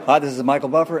Hi, this is Michael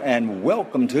Buffer, and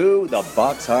welcome to the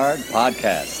Box Hard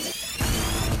Podcast.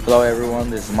 Hello, everyone.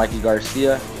 This is Mikey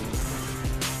Garcia.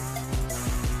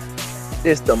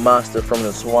 This the monster from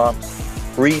the swamps,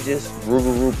 Regis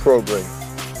Rougarou Prograis.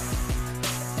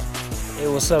 Hey,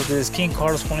 what's up? This is King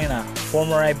Carlos Molina,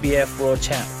 former IBF World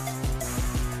Champ.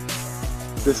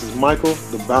 This is Michael,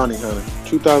 the Bounty Hunter,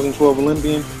 2012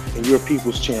 Olympian and your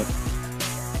people's champ.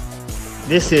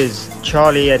 This is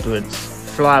Charlie Edwards,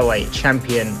 flyweight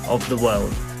champion of the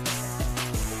world.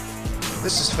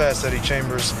 This is Fast Eddie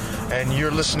Chambers, and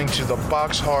you're listening to the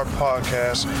Box Hard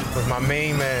Podcast with my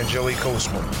main man, Joey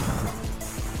Coastman.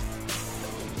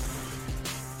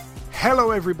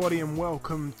 Hello everybody and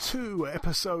welcome to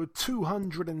episode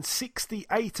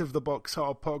 268 of the Box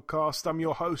Hard Podcast. I'm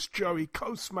your host Joey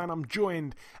Coastman. I'm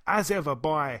joined as ever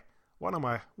by one of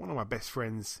my best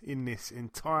friends in this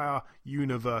entire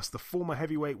universe, the former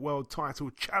heavyweight world title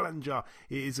challenger.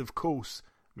 It is of course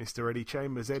Mr. Eddie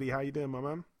Chambers. Eddie, how you doing, my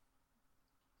man?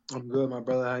 I'm good, my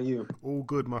brother. How you? All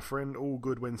good, my friend. All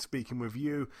good when speaking with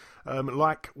you.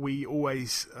 Like we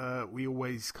always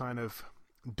kind of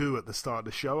do at the start of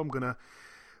the show, I'm going to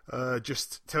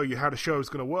just tell you how the show is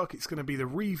going to work. It's going to be the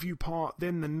review part,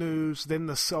 then the news, then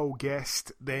the sole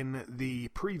guest, then the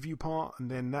preview part,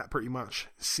 and then that pretty much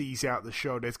sees out the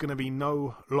show. There's going to be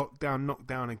no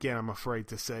knockdown again, I'm afraid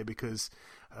to say, because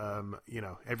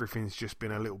everything's just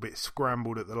been a little bit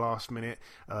scrambled at the last minute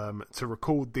to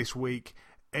record this week.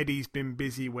 Eddie's been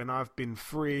busy when I've been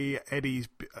free. Eddie's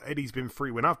been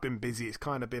free when I've been busy. It's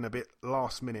kind of been a bit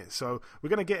last minute. So we're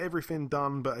going to get everything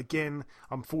done. But again,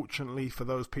 unfortunately for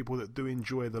those people that do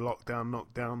enjoy the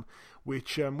knockdown,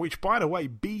 which by the way,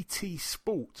 BT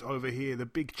Sport over here, the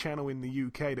big channel in the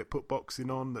UK that put boxing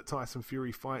on, that Tyson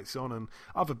Fury fights on, and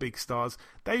other big stars,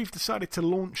 they've decided to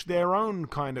launch their own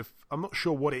kind of, I'm not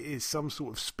sure what it is, some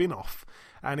sort of spin-off.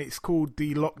 And it's called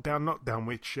the Knockdown,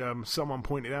 which someone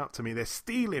pointed out to me. They're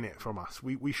stealing it from us.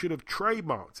 We should have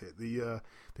trademarked it. The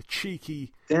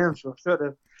cheeky. Damn, sure should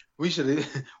have. We should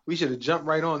have jumped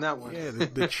right on that one. Yeah,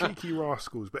 the cheeky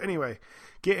rascals. But anyway,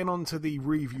 getting on to the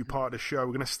review part of the show,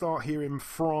 we're going to start here in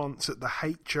France at the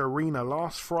H Arena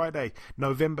last Friday,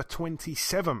 November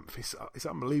 27th. It's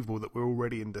unbelievable that we're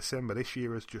already in December. This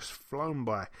year has just flown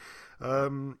by.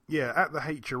 At the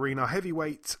H Arena,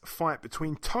 heavyweight fight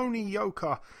between Tony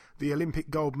Yoka, the Olympic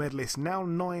gold medalist, now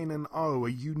 9-0,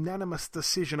 a unanimous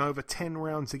decision over 10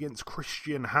 rounds against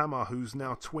Christian Hammer, who's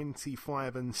now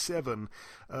 25-7.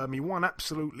 He won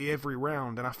absolutely every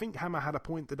round, and I think Hammer had a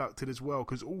point deducted as well,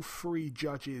 because all three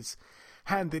judges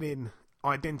handed in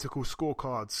identical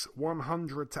scorecards,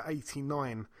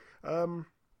 100-89.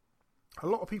 A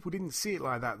lot of people didn't see it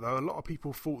like that, though. A lot of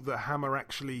people thought that Hammer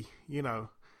actually,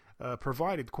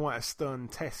 provided quite a stern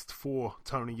test for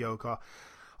Tony Yoka.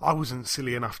 I wasn't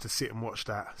silly enough to sit and watch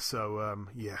that, so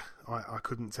I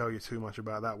couldn't tell you too much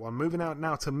about that one. Moving out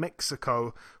now to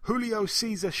Mexico, Julio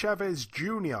Cesar Chavez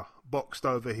Jr. boxed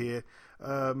over here.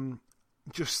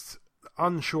 Just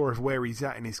unsure of where he's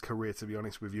at in his career, to be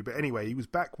honest with you. But anyway, he was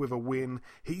back with a win.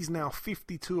 He's now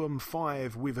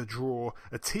 52-5 with a draw.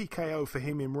 A TKO for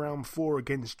him in round 4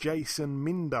 against Jason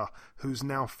Minda, who's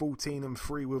now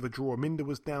 14-3 with a draw. Minda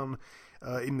was down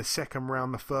in the second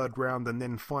round, the third round, and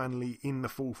then finally in the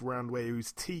fourth round where he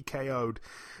was TKO'd.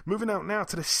 Moving out now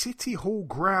to the City Hall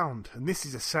ground, and this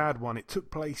is a sad one. It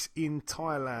took place in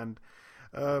Thailand.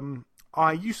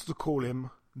 I used to call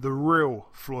him the real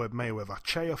Floyd Mayweather.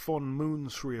 Chayaphon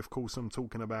Moonsri, of course, I'm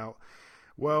talking about.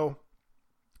 Well,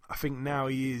 I think now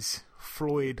he is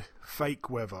Floyd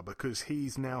Fake-Weather, because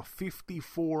he's now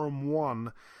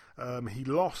 54-1. He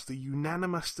lost a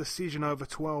unanimous decision over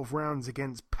 12 rounds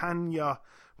against Panya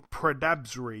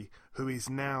Pradabsri, who is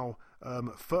now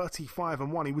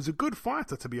 35-1. He was a good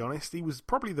fighter, to be honest. He was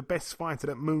probably the best fighter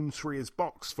that Moonsri has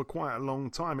boxed for quite a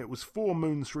long time. It was for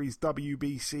Moonsri's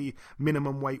WBC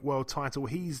minimum weight world title.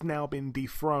 He's now been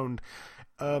dethroned.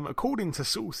 According to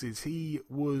sources, he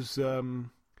was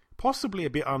possibly a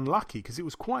bit unlucky, because it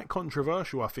was quite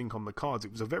controversial, I think, on the cards.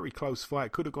 It was a very close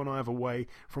fight, could have gone either way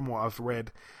from what I've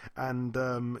read, and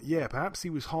perhaps he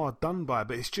was hard done by,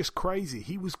 but it's just crazy.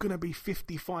 He was going to be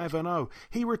 55-0.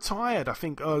 He retired, I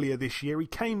think, earlier this year. He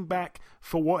came back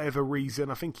for whatever reason.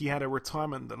 I think he had a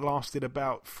retirement that lasted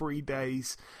about 3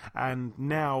 days, and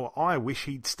now I wish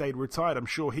he'd stayed retired. I'm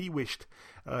sure he wished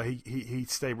he'd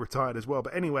stayed retired as well,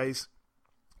 but anyways,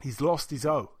 he's lost his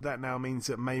O. That now means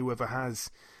that Mayweather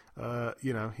has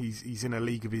he's in a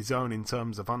league of his own in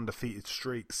terms of undefeated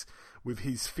streaks with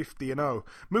his 50-0.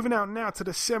 Moving out now to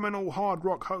the Seminole Hard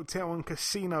Rock Hotel and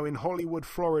Casino in Hollywood,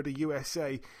 Florida,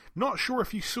 USA. Not sure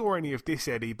if you saw any of this,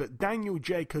 Eddie, but Daniel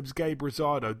Jacobs, Gabe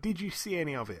Rosado, did you see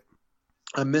any of it?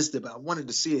 I missed it, but I wanted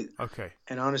to see it. Okay.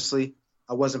 And honestly,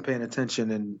 I wasn't paying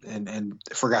attention and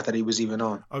forgot that he was even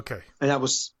on. Okay. And it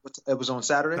was on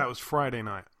Saturday? That was Friday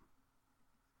night.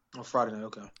 On Friday night,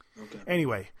 okay.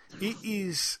 Anyway, it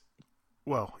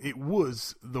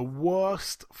was the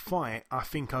worst fight I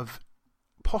think I've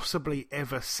possibly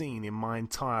ever seen in my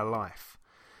entire life.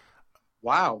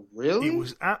 Wow, really? It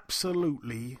was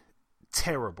absolutely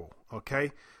terrible,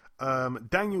 okay?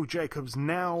 Daniel Jacobs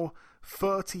now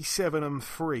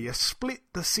 37-3, a split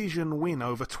decision win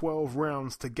over 12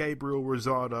 rounds to Gabriel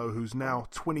Rosado, who's now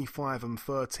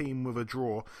 25-13 with a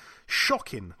draw.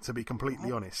 Shocking, to be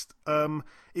completely honest.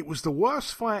 It was the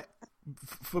worst fight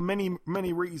for many,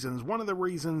 many reasons. One of the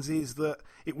reasons is that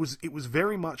it was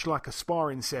very much like a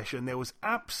sparring session. There was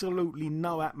absolutely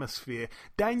no atmosphere.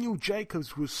 Daniel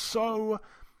Jacobs was so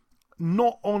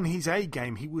not on his A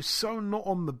game. He was so not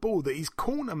on the ball that his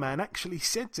corner man actually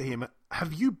said to him,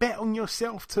 "Have you bet on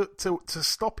yourself to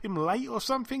stop him late or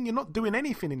something? You're not doing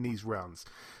anything in these rounds."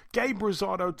 Gabe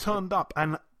Rosado turned up,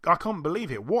 and I can't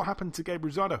believe it. What happened to Gabe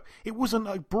Rosado? It wasn't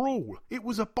a brawl. It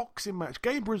was a boxing match.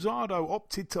 Gabe Rosado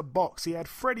opted to box. He had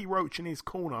Freddie Roach in his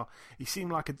corner. He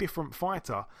seemed like a different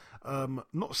fighter.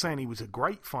 Not saying he was a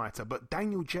great fighter, but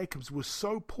Daniel Jacobs was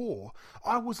so poor.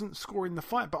 I wasn't scoring the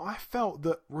fight, but I felt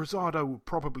that Rosado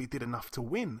probably did enough to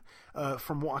win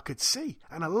from what I could see.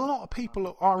 And a lot of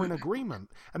people are in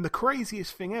agreement. And the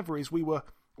craziest thing ever is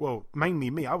well,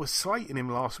 mainly me. I was slating him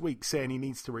last week, saying he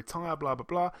needs to retire, blah, blah,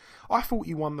 blah. I thought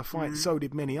he won the fight, so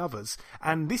did many others.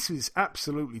 And this is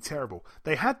absolutely terrible.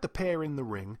 They had the pair in the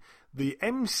ring. The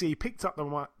MC picked up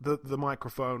the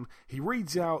microphone. He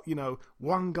reads out,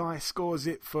 one guy scores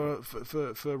it for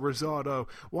Rosado.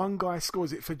 One guy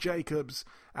scores it for Jacobs.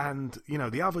 And,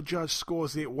 the other judge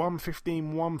scores it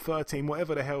 115, 113,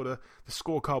 whatever the hell the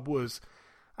scorecard was.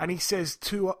 And he says,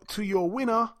 to your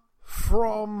winner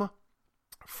from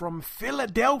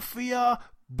Philadelphia,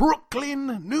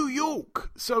 Brooklyn, New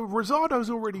York. So Rosado's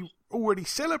already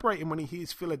celebrating when he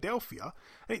hears Philadelphia.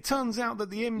 And it turns out that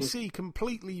the MC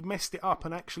completely messed it up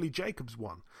and actually Jacobs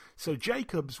won. So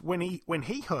Jacobs, when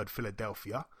he heard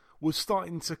Philadelphia, was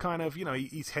starting to kind of,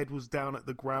 his head was down at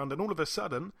the ground, and all of a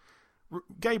sudden,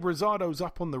 Gabe Rosado's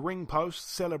up on the ring post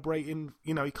celebrating.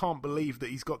 He can't believe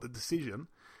that he's got the decision.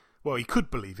 Well, he could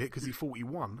believe it because he thought he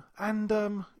won.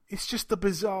 And it's just a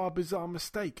bizarre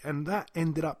mistake. And that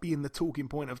ended up being the talking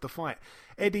point of the fight.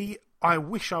 Eddie, I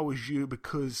wish I was you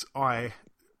because I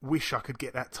wish I could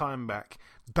get that time back.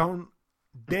 Don't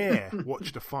dare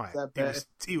watch the fight.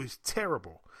 It was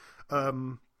terrible. I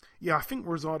think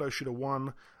Rosado should have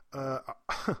won.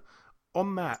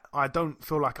 On that, I don't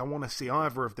feel like I want to see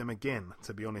either of them again,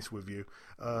 to be honest with you.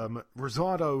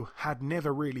 Rosado had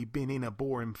never really been in a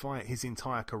boring fight his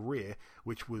entire career,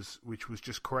 which was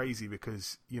just crazy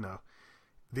because,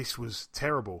 this was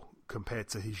terrible compared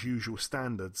to his usual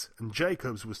standards. And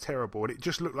Jacobs was terrible, and it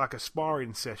just looked like a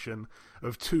sparring session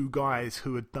of two guys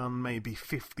who had done maybe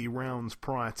 50 rounds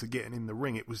prior to getting in the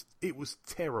ring. It was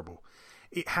terrible.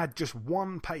 It had just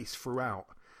one pace throughout.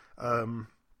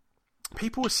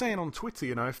 People were saying on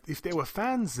Twitter, if there were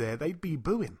fans there, they'd be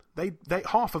booing. They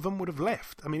half of them would have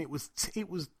left. I mean, it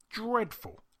was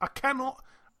dreadful. I cannot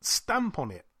stamp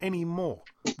on it any more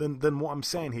than what I'm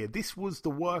saying here. This was the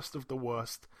worst of the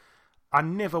worst. I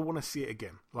never want to see it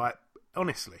again. Like,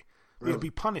 honestly, really? It'd be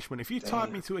punishment. If you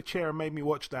tied me to a chair and made me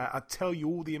watch that, I'd tell you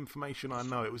all the information I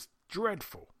know. It was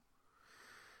dreadful.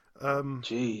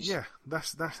 Jeez. Yeah,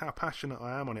 that's how passionate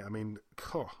I am on it. I mean,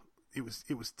 it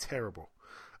was terrible.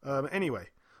 Anyway,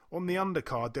 on the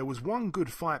undercard, there was one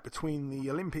good fight between the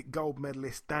Olympic gold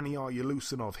medalist Daniil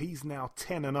Yulusinov. He's now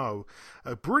 10-0.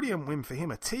 A brilliant win for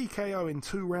him. A TKO in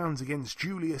 2 rounds against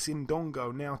Julius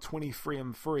Indongo, now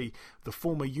 23-3, the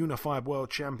former unified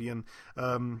world champion.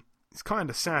 It's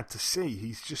kind of sad to see.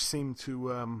 He's just seemed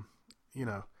to,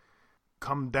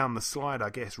 come down the slide,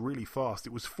 I guess, really fast.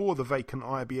 It was for the vacant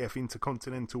IBF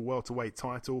Intercontinental Welterweight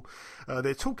title.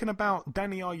 They're talking about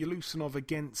Daniil Yulusinov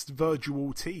against Virgil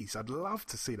Ortiz. I'd love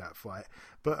to see that fight.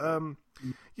 But,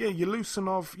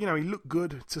 Yulusinov, he looked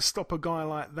good. To stop a guy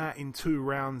like that in 2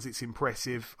 rounds, it's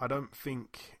impressive. I don't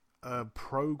think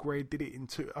Prograde did it in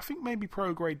 2. I think maybe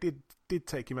Prograde did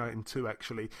take him out in 2,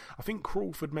 actually. I think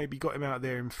Crawford maybe got him out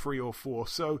there in 3 or 4.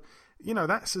 So,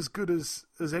 that's as good as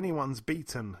anyone's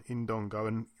beaten in Indongo,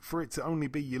 and for it to only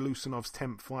be Yulusinov's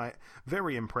 10th fight,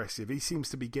 very impressive. He seems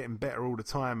to be getting better all the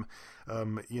time.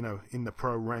 In the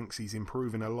pro ranks, he's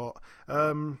improving a lot.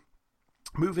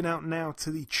 Moving out now to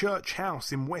the Church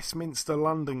House in Westminster,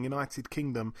 London, United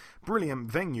Kingdom. Brilliant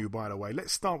venue, by the way.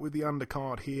 Let's start with the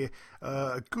undercard here.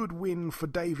 A good win for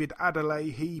David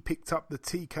Adeleye. He picked up the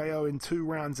TKO in 2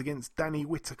 rounds against Danny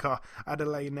Whitaker.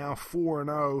 Adeleye now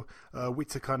 4-0.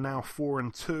 Whitaker now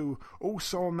 4-2.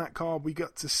 Also on that card, we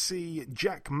got to see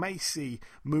Jack Macy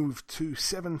move to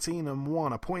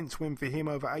 17-1. A points win for him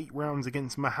over 8 rounds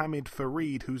against Mohammed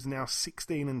Farid, who's now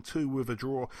 16-2 with a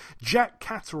draw. Jack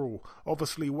Catterall,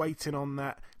 obviously waiting on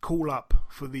that call up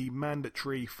for the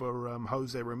mandatory for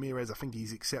Jose Ramirez. I think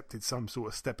he's accepted some sort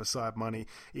of step aside money.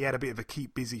 He had a bit of a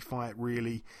keep busy fight,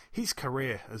 really. His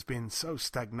career has been so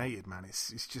stagnated, man.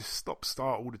 It's just stop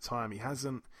start all the time. He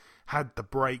hasn't had the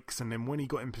breaks, and then when he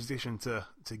got in position to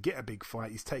get a big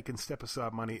fight, he's taken step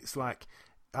aside money. It's like,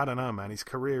 I don't know, man. His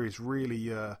career is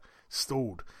really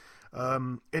stalled.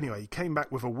 Anyway, he came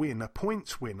back with a win, a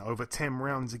points win over 10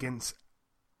 rounds against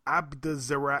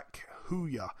Abduzaraq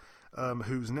Huya,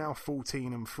 who's now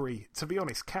 14-3. To be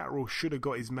honest, Catterall should have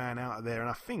got his man out of there, and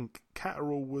I think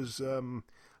Catterall was,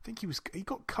 he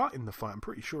got cut in the fight. I'm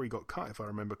pretty sure he got cut, if I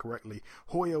remember correctly.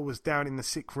 Hoya was down in the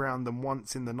 6th round and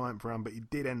once in the 9th round, but he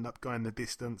did end up going the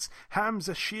distance.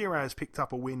 Hamza Shiraz picked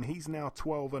up a win. He's now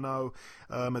 12-0.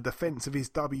 A defence of his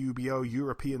WBO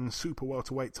European Super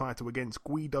Welterweight title against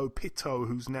Guido Pito,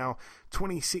 who's now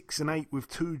 26-8 with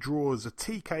 2 draws. A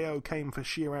TKO came for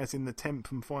Shiraz in the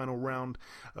 10th and final round.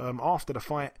 After the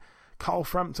fight, Carl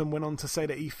Frampton went on to say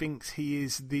that he thinks he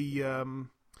is the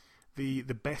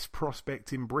best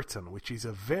prospect in Britain, which is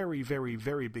a very, very,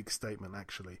 very big statement,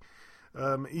 actually.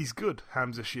 He's good,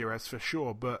 Hamza Shiraz, for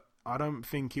sure, but I don't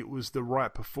think it was the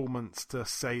right performance to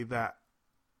say that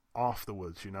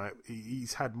afterwards, you know.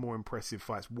 He's had more impressive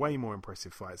fights, way more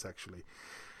impressive fights, actually.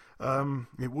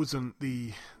 It wasn't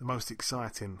the most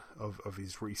exciting of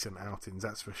his recent outings,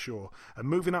 that's for sure. And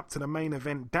moving up to the main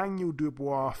event, Daniel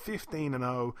Dubois,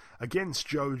 15-0 against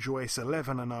Joe Joyce,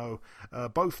 11-0.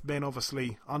 Both men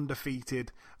obviously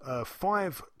undefeated.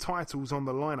 5 titles on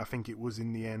the line, I think it was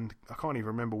in the end. I can't even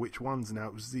remember which ones now.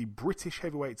 It was the British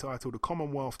heavyweight title, the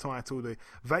Commonwealth title, the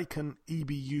vacant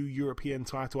EBU European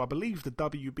title. I believe the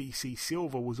WBC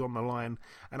silver was on the line,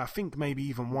 and I think maybe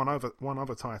even one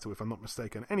other title, if I'm not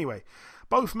mistaken. Anyway,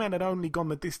 both men had only gone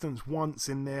the distance once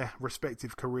in their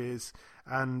respective careers,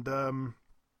 and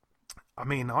I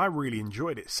mean, I really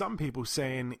enjoyed it. Some people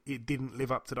saying it didn't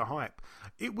live up to the hype.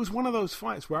 It was one of those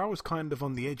fights where I was kind of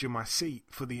on the edge of my seat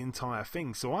for the entire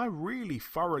thing, so I really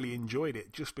thoroughly enjoyed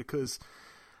it, just because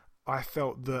I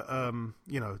felt that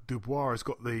Dubois has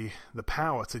got the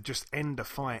power to just end a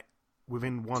fight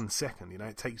within 1 second. You know,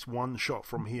 it takes one shot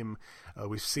from him.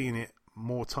 We've seen it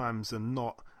more times than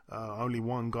not. Only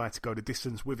one guy to go the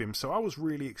distance with him. So I was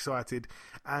really excited,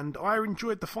 and I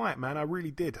enjoyed the fight, man. I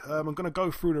really did. I'm going to go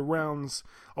through the rounds.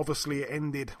 Obviously, it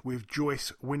ended with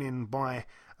Joyce winning by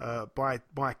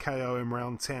KO in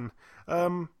round 10.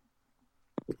 Going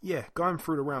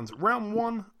through the rounds. Round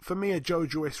 1, for me, a Joe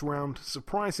Joyce round.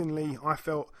 Surprisingly, I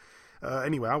felt...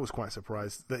 anyway, I was quite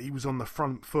surprised that he was on the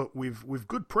front foot with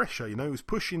good pressure. You know, he was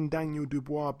pushing Daniel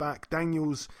Dubois back.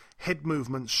 Daniel's head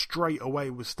movement straight away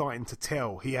was starting to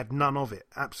tell. He had none of it,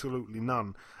 absolutely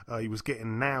none. He was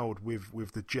getting nailed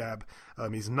with the jab.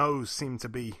 His nose seemed to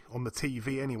be, on the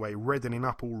TV anyway, reddening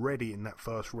up already in that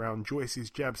first round. Joyce's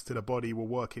jabs to the body were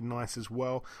working nice as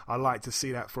well. I like to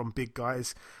see that from big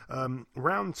guys.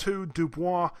 Round 2,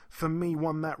 Dubois, for me,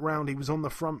 won that round. He was on the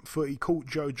front foot. He caught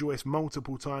Joe Joyce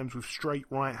multiple times with straight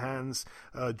right hands.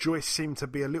 Joyce seemed to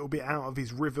be a little bit out of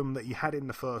his rhythm that he had in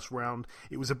the first round.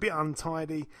 It was a bit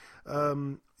untidy.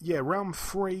 Round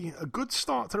 3, a good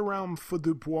start to the round for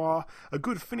Dubois, a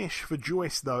good finish for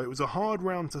Joyce though. It was a hard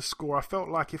round to score. I felt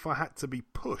like if I had to be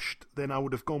pushed, then I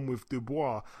would have gone with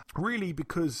Dubois. Really,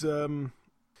 because I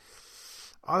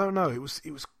don't know. It was.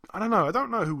 I don't know. I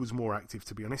don't know who was more active,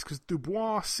 to be honest, because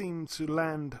Dubois seemed to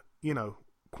land,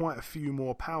 quite a few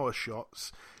more power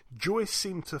shots. Joyce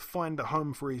seemed to find a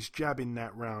home for his jab in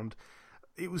that round.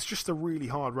 It was just a really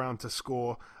hard round to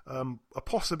score. A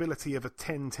possibility of a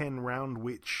 10-10 round,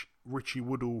 which Richie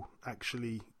Woodall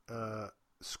actually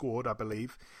scored, I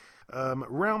believe.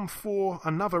 Round 4,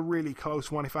 another really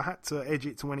close one. If I had to edge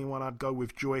it to anyone, I'd go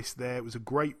with Joyce there. It was a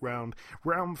great round.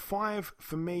 Round 5,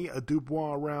 for me, a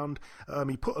Dubois round.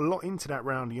 He put a lot into that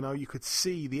round. You could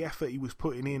see the effort he was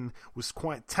putting in was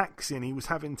quite taxing. He was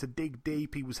having to dig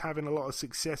deep. He was having a lot of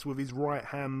success with his right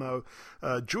hand, though.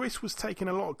 Joyce was taking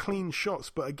a lot of clean shots,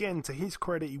 but again, to his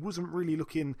credit, he wasn't really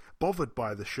looking bothered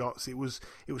by the shots. It was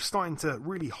starting to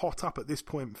really hot up at this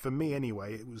point, for me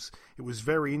anyway. It was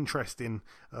very interesting,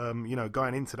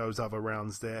 going into those other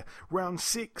rounds there. Round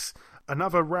 6,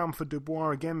 Another round for Dubois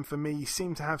again for me. He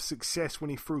seemed to have success when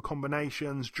he threw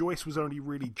combinations. Joyce was only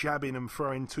really jabbing and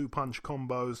throwing 2-punch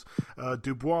combos.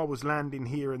 Dubois was landing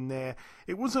here and there.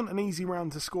 It wasn't an easy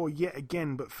round to score yet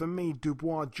again, but for me,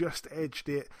 Dubois just edged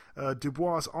it.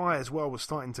 Dubois' eye as well was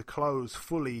starting to close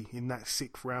fully in that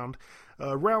 6th round.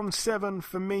 Round 7,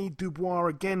 for me, Dubois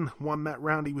again won that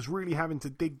round. He was really having to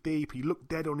dig deep. He looked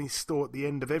dead on his store at the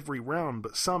end of every round,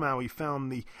 but somehow he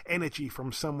found the energy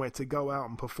from somewhere to go out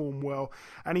and perform well.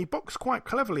 And he boxed quite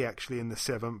cleverly, actually, in the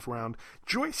 7th round.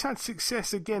 Joyce had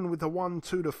success again with the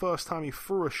 1-2 the first time he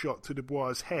threw a shot to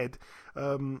Dubois' head.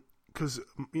 Because,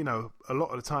 you know, a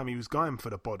lot of the time he was going for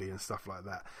the body and stuff like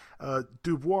that.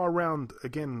 Dubois round,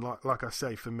 again, like I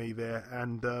say, for me there.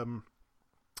 And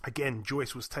again,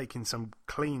 Joyce was taking some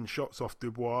clean shots off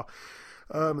Dubois.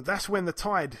 That's when the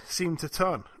tide seemed to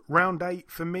turn. Round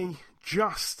 8, for me,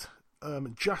 just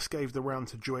gave the round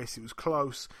to Joyce. It was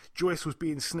close. Joyce was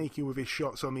being sneaky with his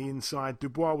shots on the inside.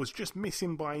 Dubois was just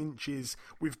missing by inches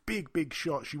with big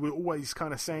shots. You were always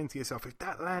kind of saying to yourself, if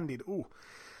that landed, ooh.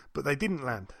 But they didn't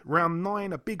land. Round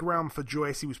 9, a big round for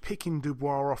Joyce. He was picking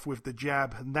Dubois off with the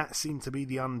jab, and that seemed to be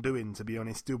the undoing, to be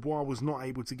honest. Dubois was not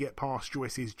able to get past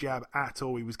Joyce's jab at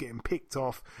all. He was getting picked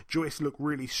off. Joyce looked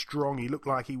really strong. He looked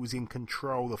like he was in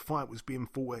control. The fight was being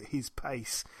fought at his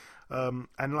pace. And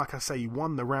like I say, he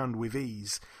won the round with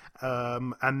ease.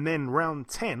 And then round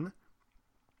 10...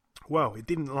 well, it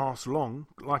didn't last long.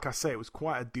 Like I say, it was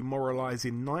quite a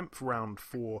demoralising 9th round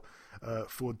for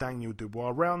Daniel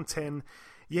Dubois. Round 10,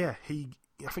 yeah,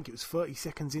 I think it was 30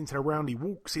 seconds into the round, he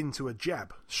walks into a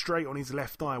jab straight on his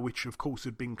left eye, which of course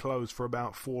had been closed for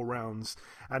about 4 rounds.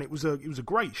 And it was a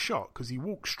great shot because he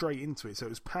walked straight into it, so it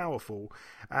was powerful.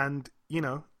 And, you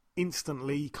know,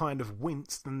 instantly kind of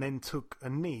winced and then took a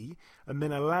knee and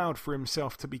then allowed for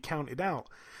himself to be counted out.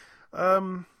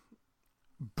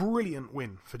 Brilliant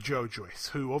win for Joe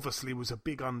Joyce, who obviously was a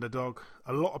big underdog.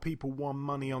 A lot of people won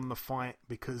money on the fight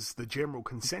because the general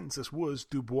consensus was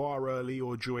Dubois early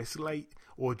or Joyce late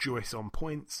or Joyce on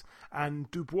points.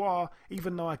 And Dubois,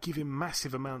 even though I give him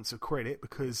massive amounts of credit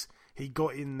because he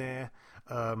got in there,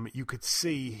 you could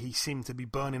see he seemed to be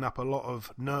burning up a lot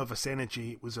of nervous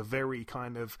energy. It was a very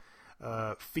kind of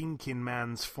thinking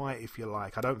man's fight, if you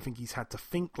like. I don't think he's had to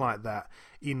think like that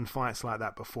in fights like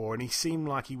that before, and he seemed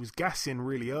like he was gassing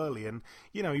really early. And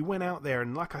you know, he went out there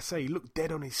and, like I say, he looked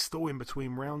dead on his store in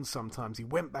between rounds sometimes. He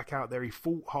went back out there, he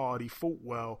fought hard, he fought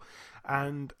well,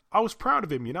 and I was proud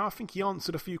of him. You know, I think he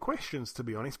answered a few questions, to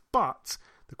be honest, but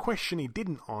the question he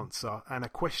didn't answer, and a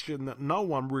question that no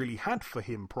one really had for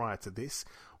him prior to this,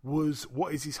 was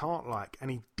what is his heart like?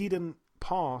 And he didn't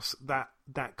pass that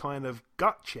kind of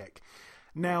gut check.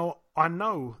 Now, I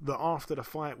know that after the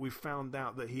fight we found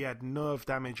out that he had nerve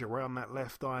damage around that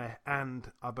left eye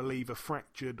and, I believe, a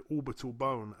fractured orbital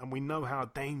bone, and we know how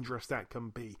dangerous that can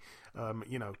be.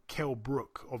 You know, Kell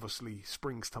Brook obviously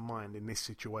springs to mind in this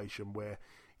situation where,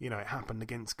 you know, it happened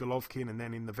against Golovkin, and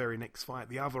then in the very next fight,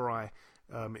 the other eye,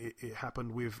 it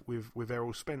happened with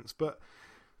Errol Spence. But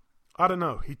I don't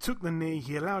know. He took the knee.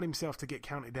 He allowed himself to get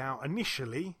counted out.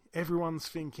 Initially, everyone's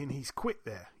thinking he's quit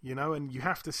there, you know, and you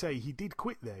have to say he did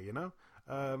quit there, you know.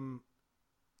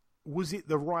 Was it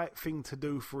the right thing to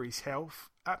do for his health?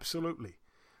 Absolutely.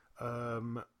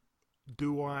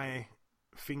 Do I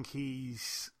think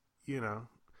he's, you know,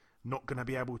 not going to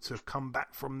be able to come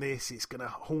back from this? It's going to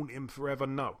haunt him forever?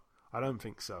 No, I don't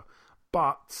think so.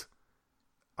 But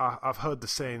I've heard the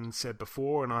saying said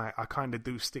before, and I kind of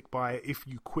do stick by it. If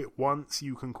you quit once,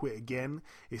 you can quit again.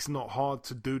 It's not hard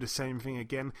to do the same thing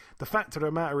again. The fact of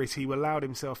the matter is he allowed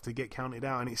himself to get counted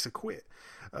out, and it's a quit.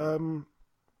 I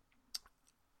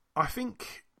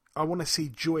think I want to see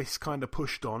Joyce kind of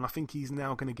pushed on. I think he's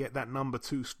now going to get that number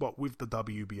 2 spot with the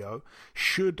WBO.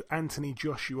 Should Anthony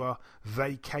Joshua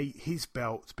vacate his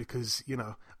belt, because, you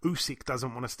know, Usyk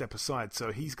doesn't want to step aside,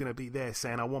 so he's going to be there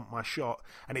saying, I want my shot,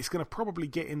 and it's going to probably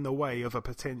get in the way of a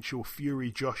potential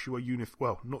Fury-Joshua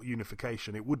not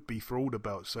unification. It would be for all the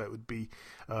belts, so it would be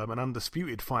an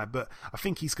undisputed fight, but I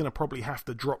think he's going to probably have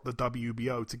to drop the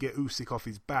WBO to get Usyk off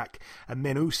his back, and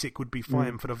then Usyk would be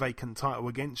fighting for the vacant title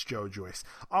against Joe Joyce.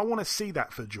 I want to see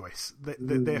that for Joyce.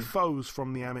 They're foes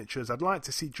from the amateurs. I'd like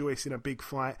to see Joyce in a big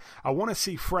fight. I want to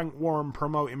see Frank Warren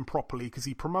promote him properly, because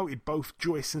he promoted both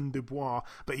Joyce and Dubois,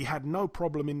 but he had no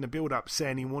problem in the build-up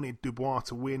saying he wanted Dubois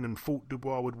to win and thought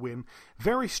Dubois would win.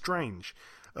 Very strange.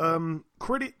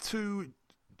 Credit to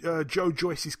Joe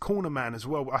Joyce's corner man as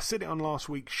well. I said it on last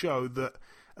week's show that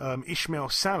Ismael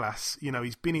Salas, you know,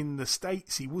 he's been in the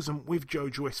States. He wasn't with Joe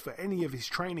Joyce for any of his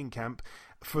training camp.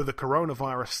 for the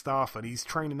coronavirus stuff, and he's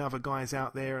training other guys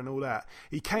out there and all that.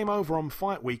 He came over on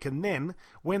fight week, and then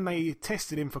when they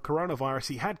tested him for coronavirus,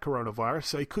 he had coronavirus,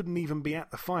 so he couldn't even be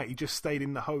at the fight. He just stayed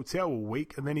in the hotel all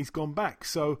week, and then he's gone back.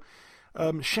 So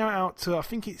shout out to, I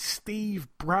think it's Steve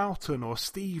Broughton or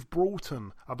Steve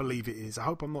Broughton, I believe it is. I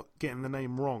hope I'm not getting the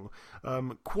name wrong.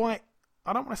 Quite,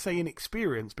 I don't want to say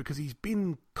inexperienced, because he's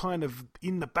been kind of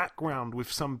in the background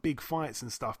with some big fights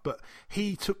and stuff, but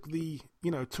he took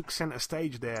took center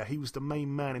stage there. He was the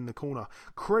main man in the corner.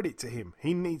 Credit to him.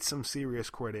 He needs some serious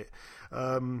credit.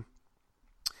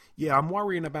 Yeah, I'm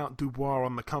worrying about Dubois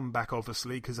on the comeback,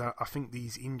 obviously, because I think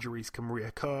these injuries can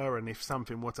reoccur, and if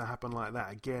something were to happen like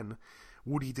that again,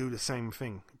 would he do the same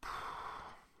thing?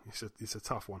 It's a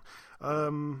tough one.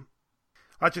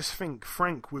 I just think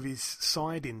Frank, with his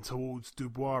siding towards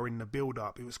Dubois in the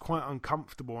build-up, it was quite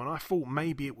uncomfortable, and I thought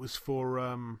maybe it was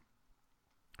for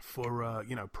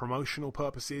promotional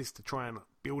purposes, to try and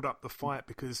build up the fight,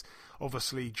 because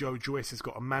obviously Joe Joyce has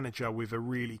got a manager with a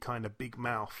really kind of big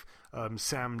mouth,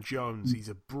 Sam Jones. He's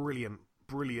a brilliant,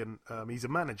 he's a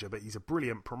manager, but he's a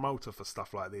brilliant promoter for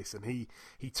stuff like this, and he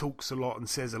talks a lot and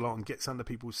says a lot and gets under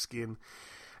people's skin.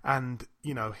 And,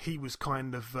 he was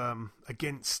kind of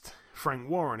against Frank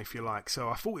Warren, if you like. So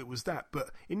I thought it was that. But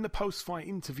in the post-fight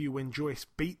interview when Joyce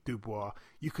beat Dubois,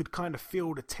 you could kind of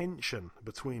feel the tension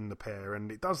between the pair,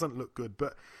 and it doesn't look good.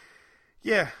 But,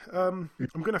 yeah, I'm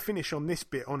going to finish on this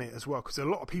bit on it as well, because a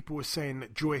lot of people were saying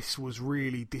that Joyce was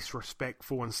really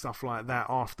disrespectful and stuff like that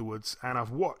afterwards. And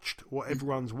I've watched what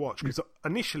everyone's watched, because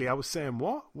initially I was saying,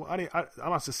 what? I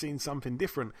must have seen something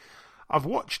different. I've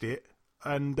watched it.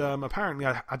 And apparently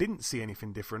I didn't see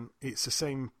anything different. It's the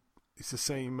same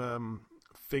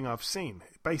thing I've seen.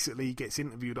 Basically, he gets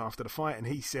interviewed after the fight, and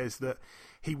he says that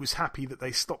he was happy that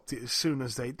they stopped it as soon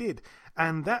as they did.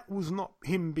 And that was not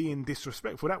him being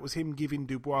disrespectful. That was him giving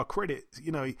Dubois credit.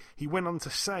 He went on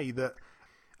to say that,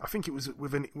 I think it was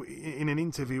in an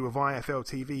interview with IFL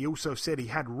TV, he also said he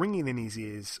had ringing in his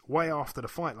ears way after the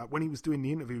fight. Like, when he was doing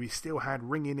the interview, he still had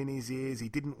ringing in his ears. He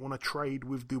didn't want to trade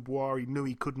with Dubois. He knew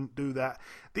he couldn't do that.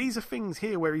 These are things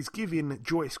here where he's giving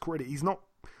Joyce credit. He's not...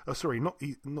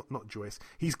 not Joyce.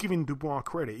 He's giving Dubois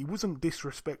credit. He wasn't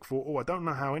disrespectful. I don't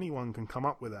know how anyone can come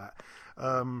up with that.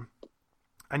 And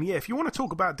yeah, if you want to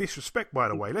talk about disrespect, by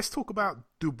the way, let's talk about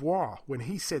Dubois when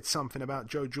he said something about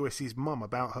Joe Joyce's mum,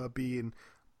 about her being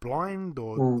blind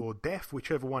or deaf,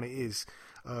 whichever one it is.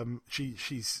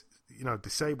 She's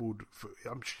disabled.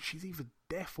 She's either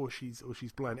deaf or she's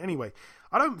blind. Anyway,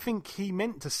 I don't think he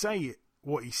meant to say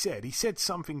what he said. He said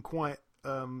something quite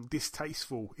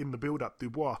distasteful in the build-up,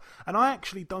 Dubois, and I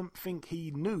actually don't think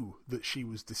he knew that she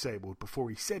was disabled before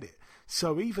he said it.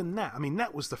 So even that,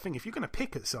 that was the thing. If you're going to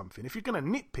pick at something, if you're going to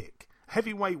nitpick,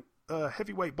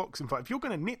 heavyweight boxing fight, if you're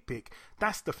going to nitpick,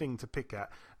 that's the thing to pick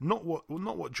at, not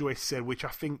what Joyce said, which I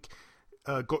think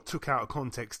got took out of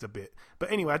context a bit.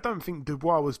 But anyway, I don't think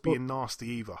Dubois was being nasty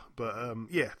either. But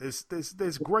yeah,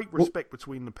 there's great respect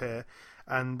between the pair.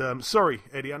 And sorry,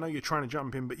 Eddie, I know you're trying to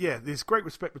jump in, but yeah, there's great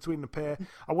respect between the pair.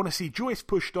 I want to see Joyce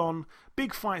pushed on,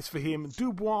 big fights for him.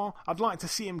 Dubois, I'd like to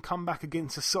see him come back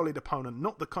against a solid opponent,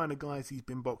 not the kind of guys he's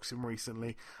been boxing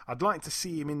recently. I'd like to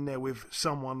see him in there with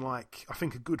someone like, I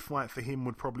think a good fight for him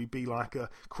would probably be like a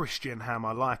Christian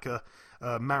Hammer, like a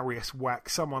Marius Wack,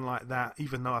 someone like that,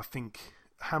 even though I think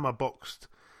Hammer boxed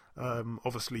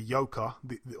obviously Yoka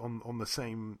on the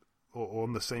same... or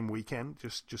on the same weekend,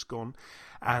 just gone,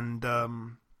 and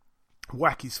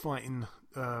Wack is fighting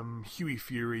Hughie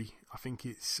Fury. I think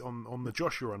it's on the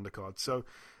Joshua undercard. So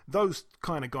those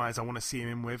kind of guys I want to see him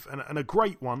in with, and a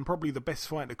great one, probably the best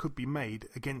fight that could be made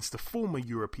against the former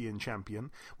European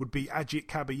champion, would be Ajit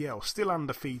Kabayel, still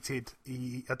undefeated.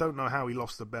 I don't know how he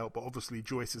lost the belt, but obviously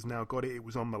Joyce has now got it. It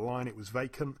was on the line, it was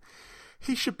vacant.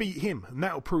 He should beat him, and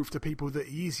that'll prove to people that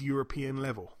he is European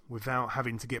level without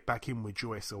having to get back in with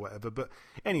Joyce or whatever. But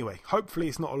anyway, hopefully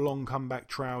it's not a long comeback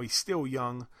trial. He's still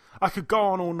young. I could go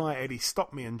on all night, Eddie.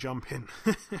 Stop me and jump in.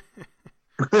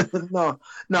 No,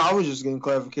 I was just getting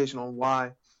clarification on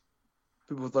why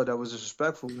people thought that was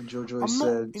disrespectful when Joe Joyce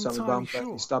said something about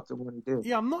him. He stopped it when he did.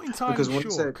 Yeah, I'm not entirely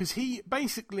sure, because he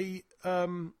basically...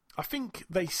 I think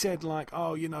they said like,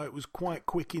 it was quite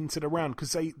quick into the round,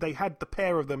 because they had the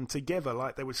pair of them together,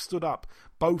 like they were stood up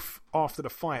both after the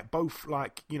fight, both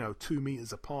 2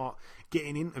 meters apart,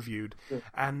 getting interviewed. Yeah.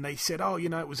 And they said,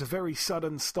 it was a very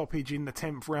sudden stoppage in the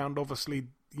 10th round. Obviously,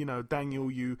 Daniel,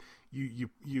 you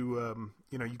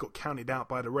got counted out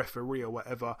by the referee or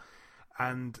whatever.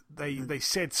 And they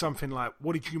said something like,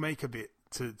 what did you make of it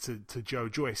to Joe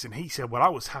Joyce? And he said, well, I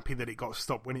was happy that it got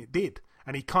stopped when it did.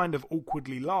 And he kind of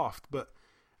awkwardly laughed. But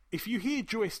if you hear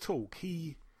Joyce talk,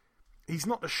 he he's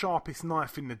not the sharpest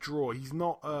knife in the drawer. He's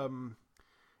not.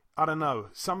 I don't know.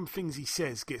 Some things he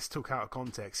says gets took out of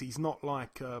context. He's not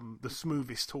like the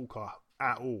smoothest talker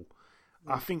at all.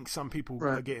 I think some people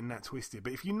are getting that twisted.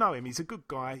 But if you know him, he's a good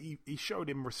guy. He showed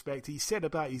him respect. He said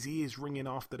about his ears ringing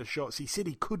after the shots. He said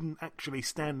he couldn't actually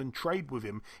stand and trade with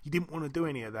him. He didn't want to do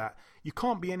any of that. You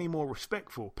can't be any more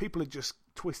respectful. People are just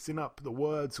twisting up the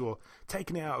words or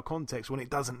taking it out of context when it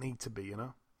doesn't need to be, you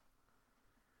know?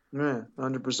 Yeah,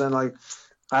 100%. Like,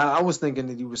 I was thinking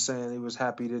that he was saying he was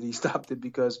happy that he stopped it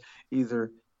because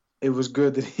either it was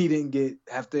good that he didn't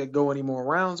have to go any more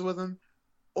rounds with him,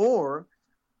 or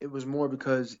it was more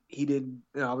because he didn't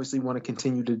obviously want to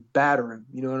continue to batter him.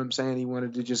 You know what I'm saying? He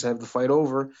wanted to just have the fight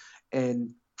over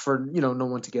and for, no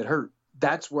one to get hurt.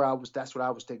 That's what I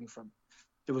was taking from it.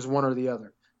 It was one or the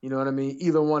other. You know what I mean?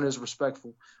 Either one is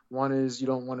respectful. One is you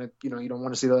don't want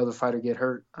to see the other fighter get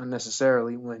hurt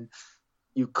unnecessarily when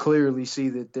you clearly see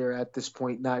that they're at this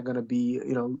point not going to be,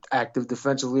 active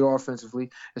defensively or offensively.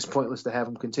 It's pointless to have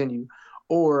them continue.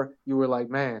 Or you were like,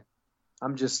 man,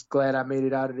 I'm just glad I made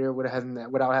it out of there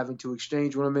without having to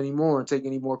exchange with him anymore and take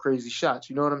any more crazy shots.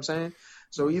 You know what I'm saying?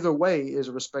 So either way is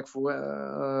a respectful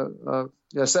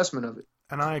assessment of it.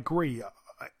 And I agree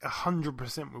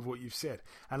 100% with what you've said.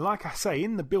 And like I say,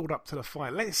 in the build-up to the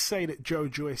fight, let's say that Joe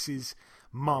Joyce's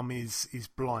mum is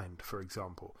blind, for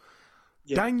example.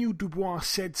 Yeah. Daniel Dubois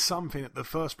said something at the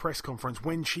first press conference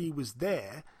when she was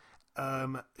there.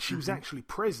 She was actually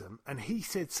present, and he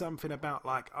said something about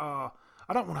like, I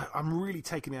don't want to. I'm really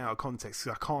taking it out of context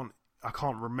because I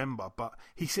can't remember. But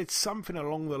he said something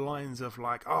along the lines of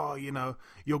like,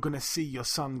 you're going to see your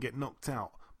son get knocked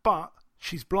out, but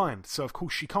she's blind, so of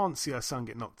course she can't see her son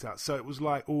get knocked out. So it was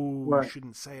like, you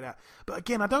shouldn't say that. But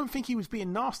again, I don't think he was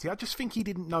being nasty. I just think he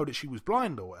didn't know that she was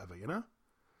blind or whatever, you know.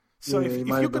 So if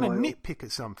you're going to nitpick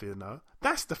at something, though,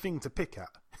 that's the thing to pick at.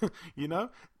 You know,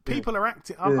 people are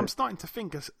acting. I'm starting to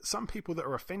think of some people that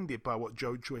are offended by what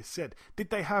Joe Joyce said.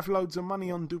 Did they have loads of money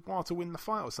on Dubois to win the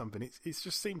fight or something? It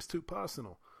just seems too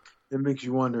personal. It makes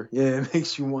you wonder. Yeah, it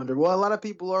makes you wonder. Well, a lot of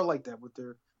people are like that with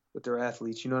their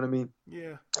athletes. You know what I mean?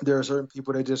 Yeah. There are certain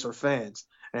people that just are fans,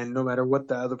 and no matter what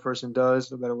the other person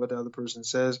does, no matter what the other person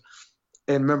says,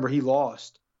 and remember, he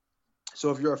lost.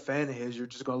 So if you're a fan of his, you're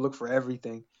just going to look for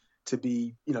everything to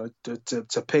be,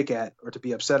 to pick at or to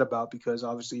be upset about because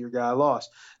obviously your guy lost,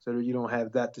 so that you don't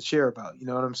have that to share about. You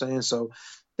know what I'm saying? So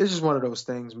it's just one of those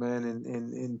things, man.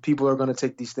 And people are going to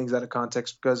take these things out of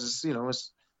context because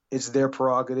it's their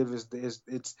prerogative. It's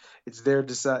their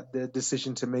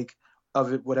decision to make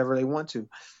of it whatever they want to.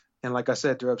 And like I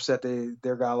said, they're upset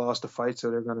their guy lost the fight,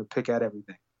 so they're going to pick at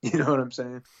everything. You know what I'm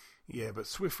saying? Yeah, but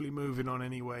swiftly moving on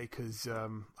anyway, because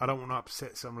I don't want to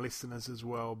upset some listeners as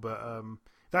well, but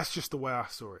that's just the way I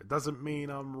saw it. It doesn't mean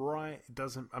I'm right.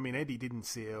 Eddie didn't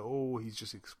see it at all. He's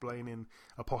just explaining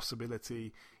a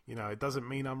possibility. It doesn't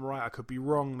mean I'm right. I could be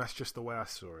wrong. That's just the way I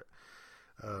saw it.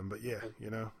 But yeah,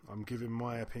 I'm giving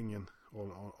my opinion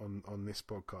on this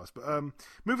podcast. But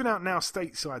moving out now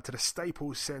stateside to the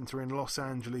Staples Center in Los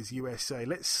Angeles, USA.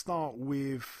 Let's start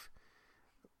with...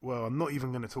 Well, I'm not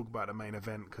even going to talk about the main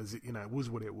event because, it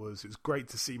was what it was. It was great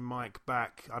to see Mike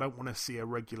back. I don't want to see a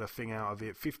regular thing out of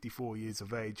it. 54 years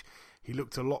of age. He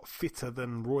looked a lot fitter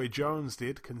than Roy Jones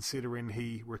did, considering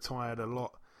he retired a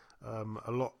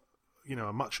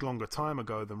much longer time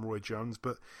ago than Roy Jones.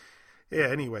 But, yeah,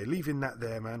 anyway, leaving that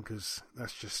there, man, because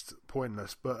that's just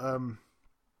pointless. But,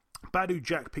 Badou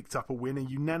Jack picked up a win, a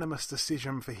unanimous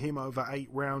decision for him over 8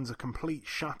 rounds, a complete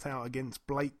shutout against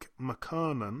Blake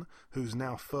McKernan, who's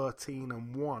now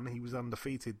 13-1. He was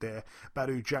undefeated there.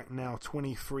 Badou Jack now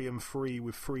 23-3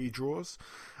 with 3 draws.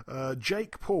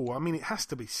 Jake Paul, it has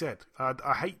to be said.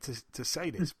 I hate to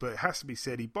say this, but it has to be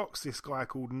said. He boxed this guy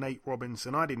called Nate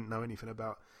Robinson. I didn't know anything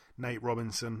about Nate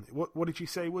Robinson. What did you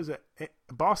say? Was it a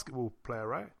basketball player,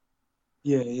 right?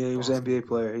 Yeah, he was an NBA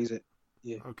player. He's it.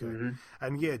 Yeah. Okay. Mm-hmm.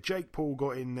 And yeah, Jake Paul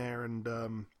got in there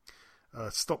and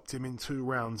stopped him in 2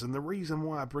 rounds. And the reason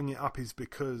why I bring it up is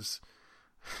because,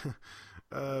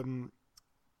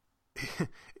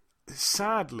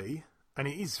 sadly, and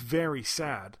it is very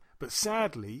sad, but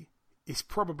sadly, it's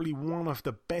probably one of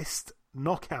the best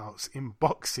knockouts in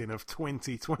boxing of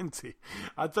 2020.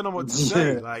 I don't know what to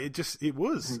say. It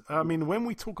was. When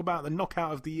we talk about the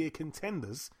knockout of the year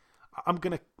contenders, I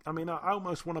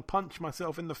almost want to punch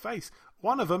myself in the face.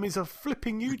 One of them is a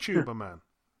flipping YouTuber, man.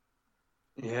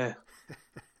 Yeah.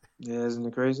 Yeah, isn't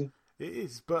it crazy? It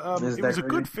is, but it was a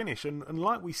good finish. And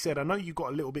like we said, I know you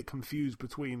got a little bit confused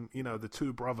between, the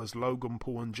 2 brothers, Logan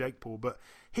Paul and Jake Paul, but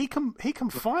he can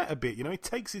fight a bit. He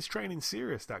takes his training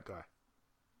serious, that guy.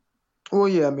 Well,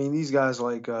 yeah, these guys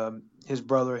like his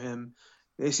brother, him,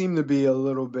 they seem to be a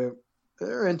little bit.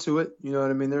 They're into it. You know what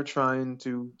I mean? They're trying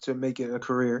to make it a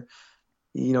career.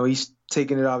 You know, he's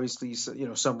taking it obviously,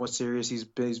 somewhat serious. He's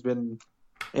been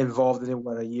involved in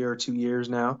it a year or 2 years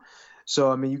now.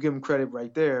 So I mean, you give him credit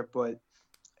right there, but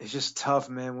it's just tough,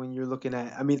 man, when you're looking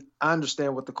at. I mean, I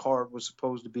understand what the card was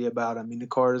supposed to be about. I mean, the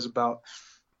card is about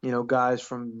guys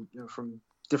from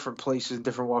different places,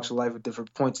 different walks of life, at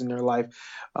different points in their life,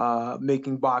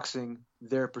 making boxing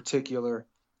their particular.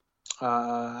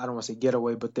 I don't want to say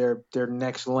getaway, but their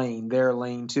next lane, their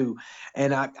lane too.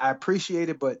 And I appreciate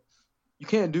it, but you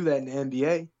can't do that in the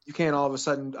NBA. You can't all of a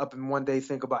sudden up in one day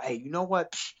think about, hey, you know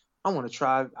what? I want to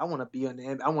try. I want to be an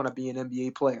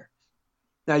NBA player.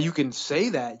 Now you can say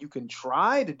that, you can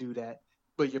try to do that,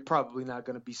 but you're probably not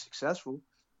going to be successful.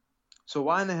 So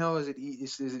why in the hell is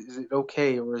it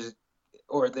okay,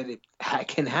 or that it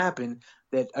can happen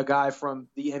that a guy from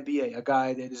the NBA, a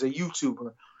guy that is a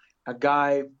YouTuber, a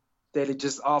guy that is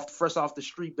just fresh off the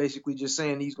street, basically just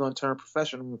saying he's going to turn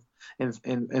professional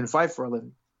and fight for a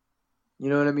living. You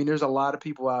know what I mean? There's a lot of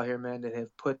people out here, man, that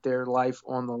have put their life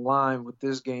on the line with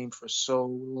this game for so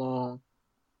long.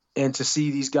 And to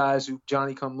see these guys who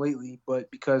Johnny come lately,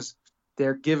 but because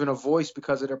they're given a voice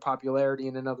because of their popularity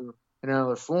in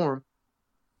another form,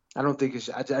 I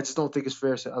just don't think it's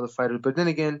fair to other fighters. But then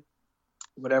again,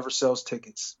 whatever sells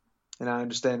tickets. And I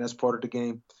understand that's part of the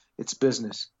game. It's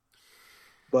business.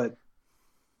 But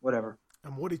whatever.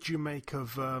 And what did you make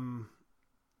of the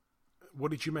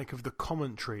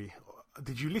commentary?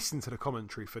 Did you listen to the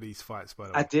commentary for these fights, by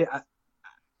the way? I did. I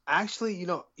actually,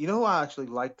 who I actually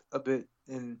liked a bit,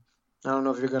 and I don't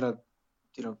know if you're gonna,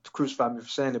 crucify me for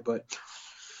saying it, but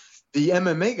the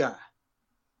MMA guy,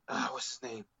 what's his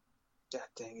name? God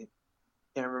dang it,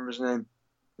 can't remember his name.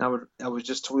 I was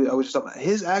just talking about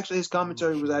his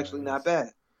commentary was actually not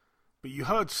bad. But you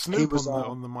heard Snoop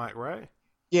on the mic, right?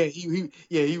 Yeah,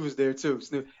 he was there too.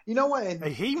 Snoop. You know what? And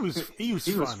he was funny,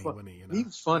 wasn't he? He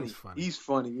was funny. He's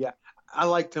funny. Yeah, I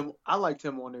liked him. I liked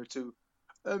him on there too.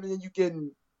 I mean, you're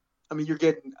getting.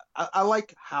 I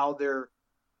like how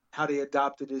they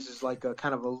adopted this as like a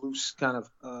kind of a loose kind of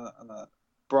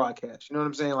broadcast. You know what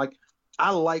I'm saying? Like,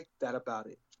 I like that about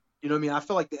it. You know what I mean? I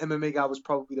feel like the MMA guy was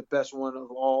probably the best one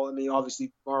of all. I mean,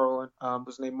 obviously Mauro,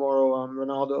 what's his name? Mauro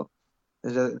Ronaldo.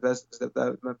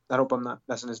 I hope I'm not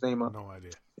messing his name up. No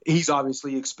idea. He's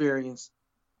obviously experienced,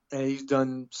 and he's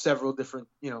done several different,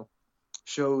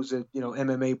 shows at,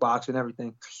 MMA, boxing,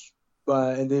 everything.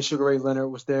 And then Sugar Ray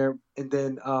Leonard was there, and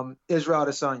then Israel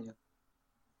Adesanya.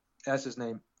 That's his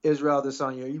name, Israel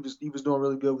Adesanya. He was doing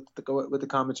really good with the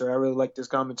commentary. I really liked his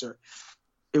commentary.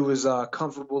 It was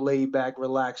comfortable, laid back,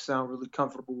 relaxed, sound really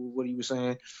comfortable with what he was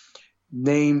saying.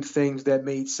 Named things that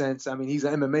made sense. I mean, he's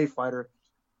an MMA fighter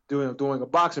doing a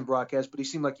boxing broadcast, but he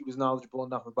seemed like he was knowledgeable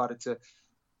enough about it to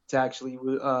actually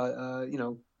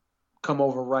come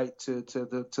over right to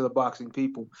the boxing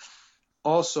people.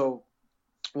 Also,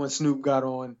 when Snoop got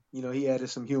on, he added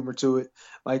some humor to it.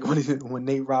 Like when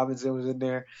Nate Robinson was in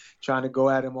there trying to go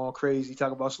at him all crazy,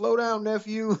 talking about slow down,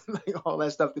 nephew, like all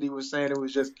that stuff that he was saying. It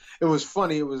was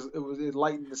funny. It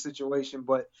lightened the situation,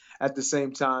 but at the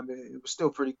same time, it was still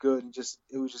pretty good. And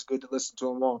it was just good to listen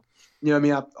to him all. You know what I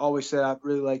mean? I've always said I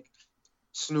really like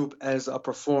Snoop as a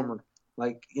performer.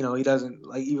 Like, he doesn't,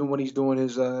 like, even when he's doing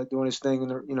his thing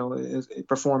and, is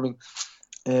performing,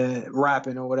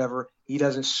 rapping or whatever, he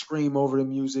doesn't scream over the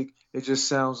music. It just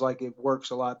sounds like it works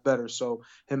a lot better. So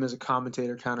him as a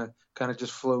commentator kind of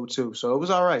just flowed too. So it was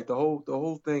all right. The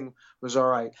whole thing was all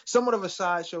right. Somewhat of a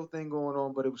sideshow thing going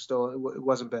on, but it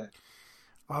wasn't bad.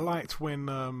 I liked when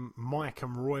Mike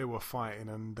and Roy were fighting,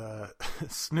 and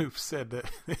Snoop said that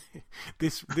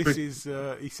this is.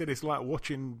 He said it's like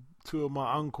watching two of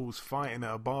my uncles fighting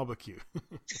at a barbecue.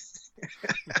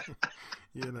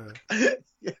 Yeah,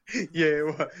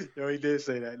 he did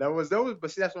say that. That was.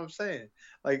 But see, that's what I'm saying.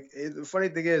 Like, the funny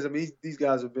thing is, I mean, these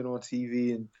guys have been on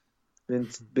TV and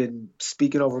been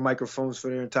speaking over microphones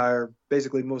for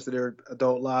basically most of their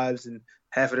adult lives and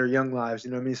half of their young lives.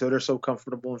 You know what I mean? So they're so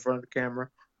comfortable in front of the camera,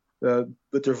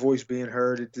 with their voice being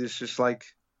heard. It's just like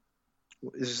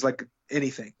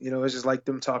anything. It's just like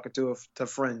them talking to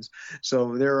friends.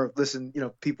 So they're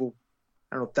people.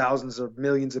 I don't know, thousands or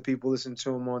millions of people listen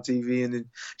to them on TV, and it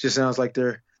just sounds like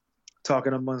they're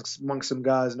talking amongst some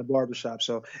guys in the barbershop.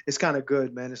 So it's kind of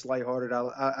good, man. It's lighthearted.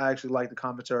 I actually like the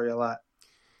commentary a lot.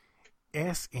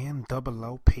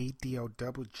 SNOOPDOGG.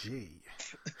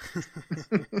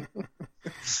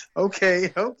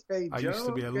 Okay, Joe. I used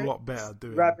to be a lot better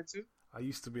doing. Rapping too? I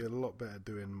used to be a lot better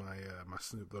doing my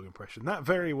Snoop Dogg impression. That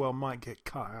very well might get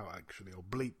cut out, actually, or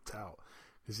bleeped out.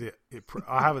 Because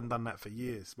I haven't done that for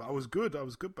years, but I was good. I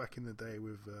was good back in the day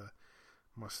with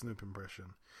my Snoop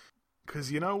impression.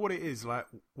 Because you know what it is, like,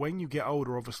 when you get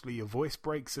older, obviously your voice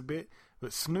breaks a bit,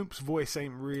 but Snoop's voice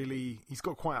ain't really, he's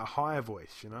got quite a high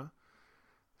voice, you know?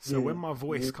 So when my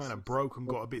voice kind of broke and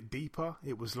got a bit deeper,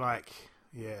 it was like,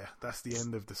 yeah, that's the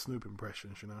end of the Snoop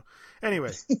impressions, you know?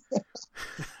 Anyway.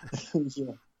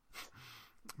 Yeah.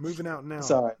 Moving out now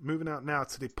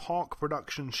to the Park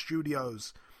Production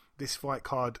Studios. This fight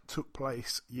card took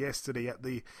place yesterday at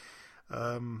the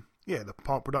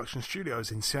Park Production Studios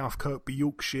in South Kirkby,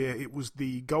 Yorkshire. It was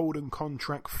the Golden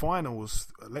Contract Finals.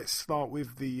 Let's start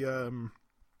with the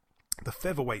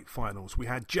featherweight finals. We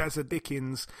had Jazza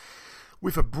Dickens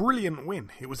with a brilliant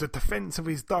win. It was a defence of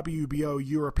his WBO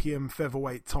European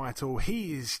featherweight title.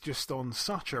 He is just on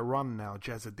such a run now,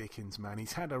 Jazza Dickens, man.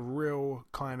 He's had a real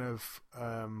kind of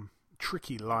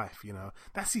tricky life, you know.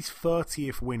 That's his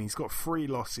 30th win. He's got 3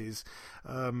 losses.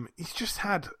 He's just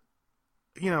had,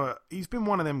 you know, he's been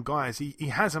one of them guys. He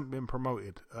hasn't been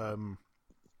promoted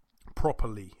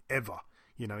properly ever.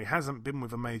 You know, he hasn't been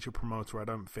with a major promoter, I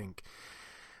don't think.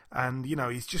 And, you know,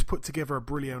 he's just put together a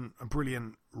brilliant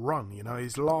run. You know,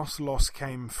 his last loss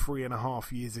came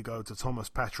 3.5 years ago to Thomas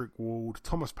Patrick Ward.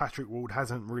 Thomas Patrick Ward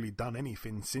hasn't really done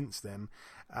anything since then.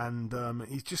 And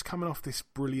he's just coming off this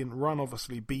brilliant run,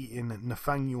 obviously beating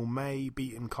Nathaniel May,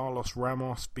 beating Carlos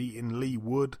Ramos, beating Lee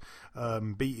Wood,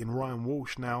 beating Ryan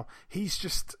Walsh now. He's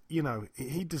just, you know,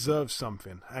 he deserves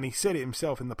something. And he said it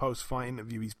himself in the post-fight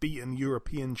interview. He's beaten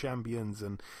European champions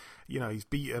and, you know, he's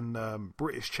beaten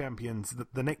British champions.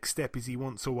 The next step is he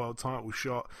wants a world title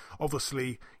shot.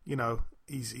 Obviously, you know,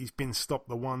 he's been stopped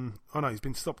he's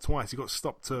been stopped twice. He got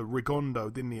stopped to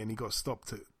Rigondo, didn't he? And he got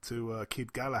stopped to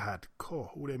Kid Galahad,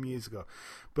 all them years ago.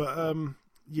 But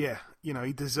yeah, you know,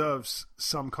 he deserves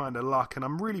some kind of luck, and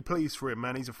I'm really pleased for him,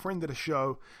 man. He's a friend of the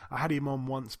show. I had him on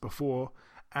once before,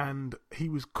 and he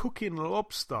was cooking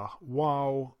lobster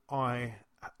while I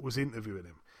was interviewing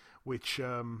him, which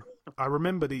I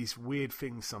remember these weird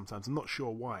things sometimes. I'm not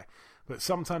sure why, but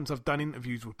sometimes I've done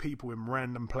interviews with people in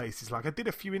random places. Like I did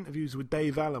a few interviews with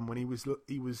Dave Allen when he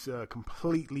was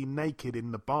completely naked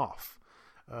in the bath.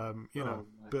 You know,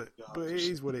 but it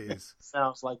is what it is.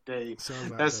 Sounds like Dave.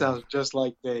 Sounds just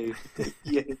like Dave.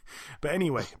 Yeah. But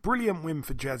anyway, brilliant win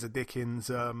for Jazza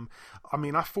Dickens. I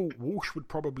mean, I thought Walsh would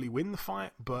probably win the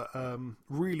fight, but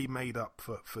really made up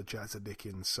for Jazza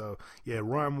Dickens. So yeah,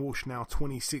 Ryan Walsh now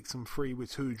 26-3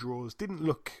 with 2 draws. Didn't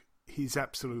look his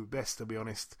absolute best, to be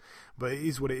honest, but it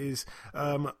is what it is.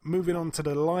 Moving on to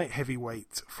the light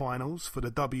heavyweight finals for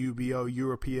the WBO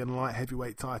European light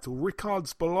heavyweight title.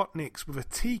 Rikard Zbolotniks with a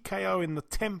TKO in the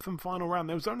 10th and final round.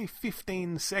 There was only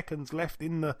 15 seconds left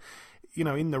in the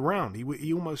round.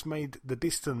 He almost made the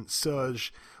distance.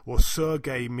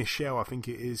 Sergey Michel, I think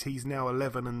it is. He's now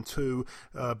 11-2.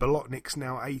 Bolotnik's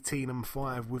now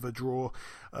 18-5 with a draw.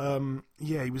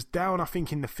 Yeah, he was down, I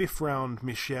think, in the 5th round,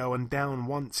 Michel, and down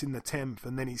once in the 10th,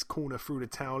 and then his corner threw the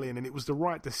towel in, and it was the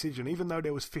right decision, even though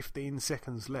there was 15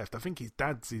 seconds left. I think his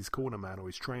dad's his corner man or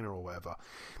his trainer or whatever.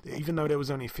 Even though there was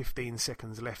only 15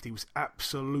 seconds left, he was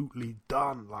absolutely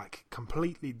done, like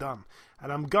completely done.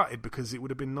 And I'm gutted because it would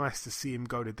have been nice to see him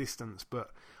go the distance, but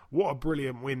what a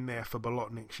brilliant win there for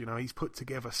Bolotniks. You know, he's put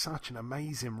together such an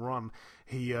amazing run.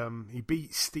 He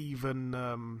beat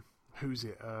Stephen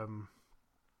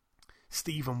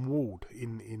Stephen Ward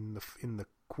in the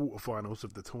quarterfinals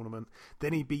of the tournament.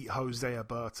 Then he beat Hosea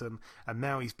Burton, and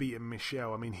now he's beaten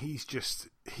Michel. I mean, he is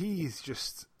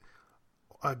just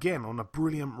again on a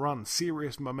brilliant run,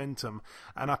 serious momentum,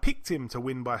 and I picked him to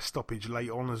win by stoppage late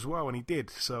on as well, and he did.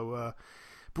 So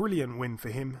brilliant win for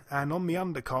him. And on the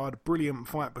undercard, brilliant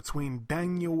fight between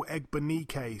Daniel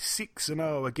Egbenike,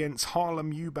 6-0, against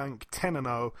Harlem Eubank,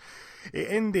 10-0. It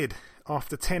ended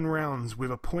after 10 rounds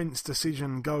with a points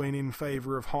decision going in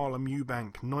favour of Harlem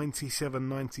Eubank,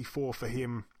 97-94 for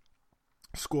him,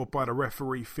 scored by the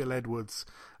referee Phil Edwards.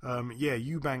 Yeah,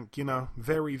 Eubank, you know,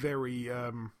 very, very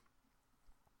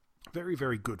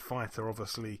good fighter,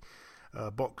 obviously.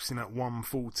 Boxing at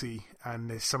 140, and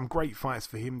there's some great fights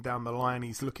for him down the line.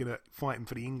 He's looking at fighting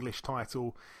for the English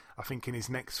title, I think, in his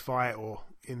next fight or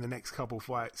in the next couple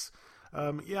fights.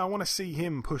 Yeah, I want to see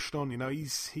him pushed on. You know,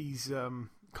 he's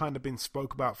kind of been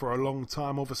spoke about for a long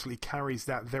time. Obviously carries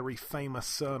that very famous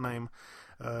surname,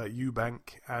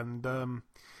 Eubank, and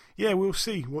yeah, we'll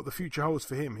see what the future holds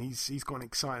for him. He's got an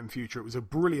exciting future. It was a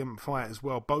brilliant fight as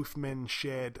well. Both men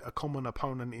shared a common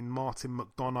opponent in Martin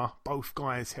McDonough. Both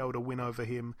guys held a win over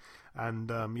him. And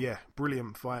yeah,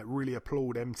 brilliant fight. Really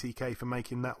applaud MTK for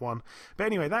making that one. But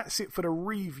anyway, that's it for the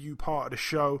review part of the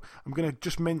show. I'm going to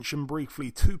just mention briefly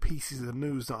 2 pieces of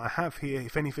news that I have here.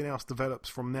 If anything else develops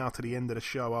from now to the end of the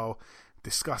show, I'll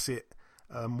discuss it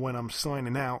when I'm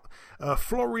signing out.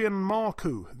 Florian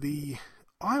Marcu,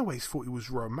 I always thought he was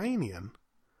Romanian.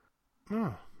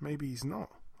 No, maybe he's not.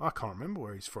 I can't remember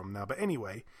where he's from now. But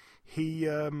anyway, he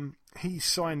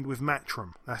signed with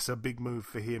Matchroom. That's a big move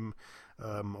for him.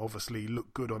 Obviously,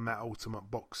 looked good on that Ultimate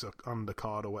Boxer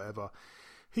undercard or whatever.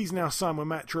 He's now signed with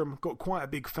Matchroom. Got quite a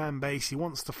big fan base. He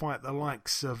wants to fight the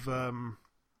likes of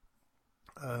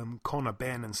Conor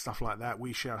Benn and stuff like that.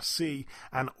 We shall see.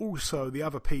 And also, the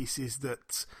other piece is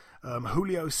that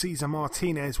Julio Cesar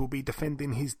Martinez will be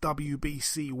defending his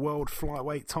WBC World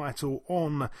Flyweight title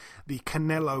on the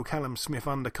Canelo Callum Smith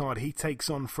undercard. He takes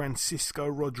on Francisco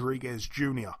Rodriguez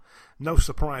Jr. No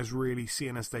surprise, really,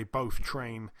 seeing as they both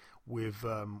train with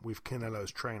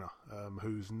Canelo's trainer,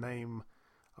 whose name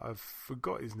I've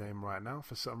forgot his name right now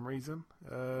for some reason.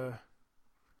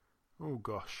 Oh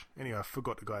gosh. Anyway, I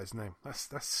forgot the guy's name. That's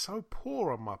so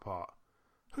poor on my part.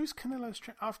 Who's Canelo's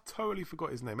trainer? I've totally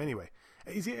forgot his name. Anyway,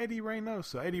 is it Eddie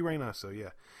Reynoso? Eddie Reynoso,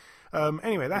 yeah.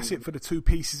 Anyway, that's it for the two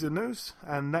pieces of news,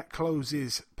 and that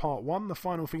closes part one. The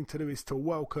final thing to do is to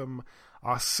welcome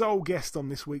our sole guest on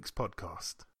this week's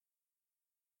podcast.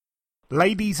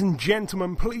 Ladies and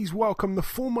gentlemen, please welcome the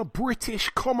former British,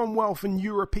 Commonwealth and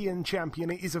European champion.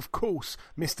 It is, of course,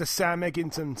 Mr. Sam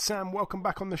Eggington. Sam, welcome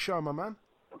back on the show, my man.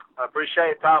 I appreciate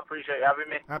it, pal. Appreciate you having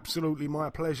me. Absolutely, my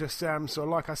pleasure, Sam. So,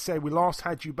 like I said, we last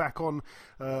had you back on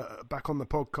the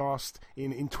podcast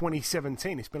in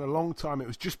 2017. It's been a long time. It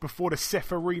was just before the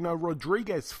Ceferino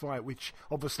Rodriguez fight, which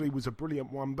obviously was a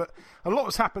brilliant one. But a lot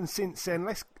has happened since then.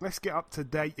 Let's get up to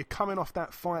date. You're coming off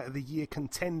that Fight of the Year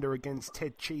contender against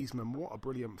Ted Cheeseman. What a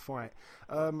brilliant fight.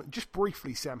 Just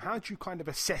briefly, Sam, how do you kind of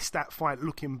assess that fight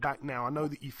looking back now? I know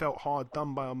that you felt hard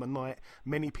done by on the night.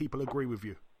 Many people agree with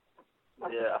you.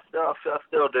 Yeah, I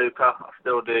still do, pal. I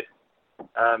still do.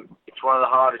 It's one of the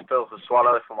hardest pills to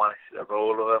swallow, if I'm honest, of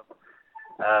all of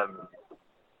them.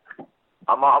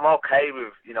 I'm okay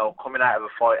with, coming out of a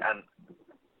fight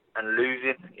and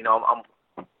losing.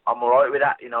 I'm alright with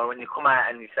that. When you come out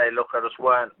and you say, look, I just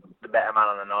weren't the better man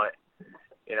on the night.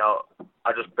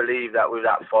 I just believe that with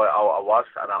that fight I was,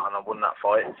 and I won that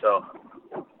fight. So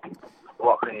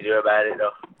what can you do about it,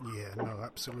 though? Yeah, no,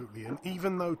 absolutely. And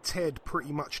even though Ted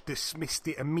pretty much dismissed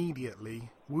it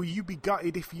immediately, will you be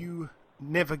gutted if you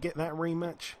never get that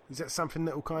rematch? Is that something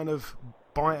that will kind of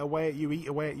bite away at you, eat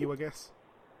away at you, I guess?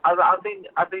 I think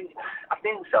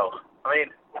so. I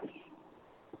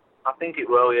think it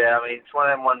will. Yeah. It's one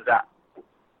of them ones that,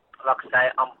 like I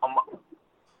say,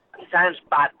 it sounds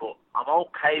bad, but I'm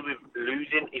okay with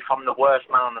losing if I'm the worst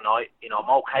man on the night. I'm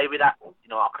okay with that.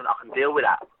 I can deal with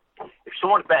that. If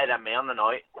someone's better than me on the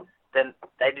night, then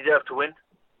they deserve to win.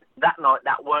 That night,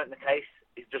 that weren't the case.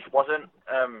 It just wasn't.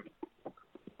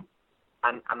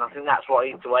 And I think that's what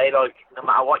eats away. Like, no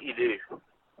matter what you do,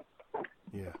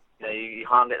 yeah, you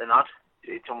can't get the nod.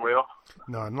 It's unreal.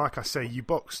 No, and like I say, you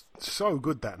boxed so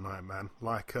good that night, man.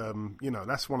 Like,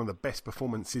 that's one of the best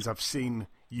performances I've seen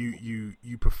you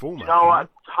perform. You know what?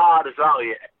 It's hard as well.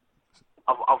 Yeah.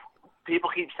 People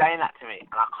keep saying that to me,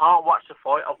 and I can't watch the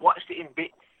fight. I've watched it in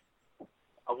bits.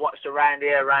 I've watched around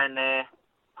here, around there.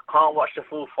 I can't watch the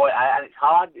full fight out, and it's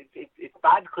hard. It's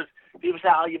bad because people say,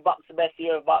 "Oh, you box the best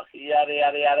you ever boxed," yada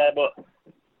yada yada. But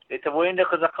it's a wonder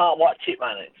because I can't watch it,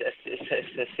 man.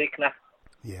 It's a sickener.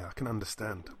 Yeah, I can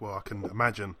understand. Well, I can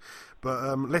imagine.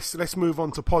 But let's move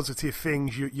on to positive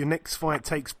things. Your next fight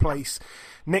takes place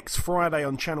next Friday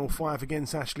on Channel 5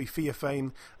 against Ashley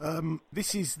Theophane.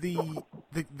 This is the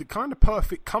kind of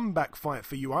perfect comeback fight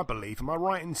for you, I believe. Am I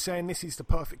right in saying this is the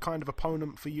perfect kind of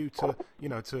opponent for you to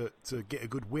get a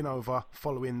good win over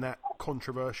following that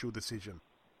controversial decision?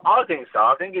 I think so.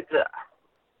 I think it's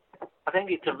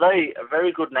a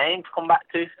very good name to come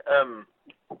back to.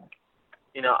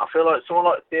 I feel like someone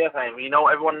like Theophane,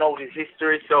 everyone knows his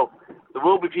history, so there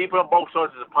will be people on both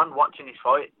sides of the pond watching his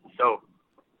fight. So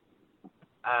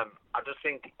I just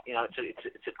think,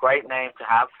 it's a great name to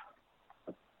have.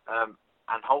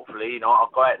 And hopefully, I'll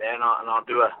go out there and I'll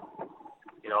do a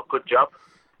good job.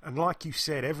 And like you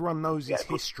said, everyone knows his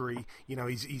history.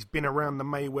 He's been around the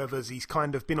Mayweathers. He's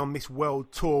kind of been on this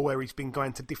world tour where he's been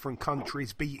going to different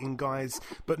countries, beating guys,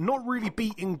 but not really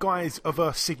beating guys of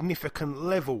a significant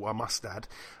level, I must add.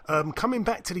 Coming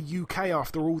back to the UK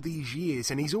after all these years,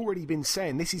 and he's already been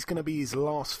saying this is going to be his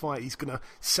last fight. He's going to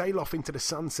sail off into the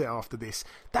sunset after this.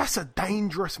 That's a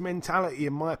dangerous mentality,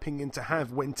 in my opinion, to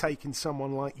have when taking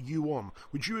someone like you on.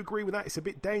 Would you agree with that? It's a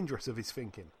bit dangerous of his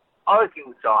thinking. I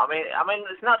think so. I mean,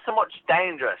 it's not so much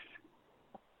dangerous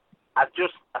as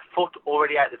just a foot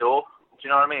already out the door. Do you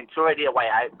know what I mean? It's already a way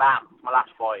out. Bam, my last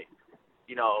fight.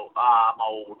 I'm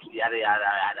old. Yada yada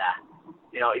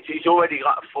yada. It's already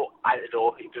got a foot out the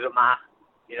door. It doesn't matter.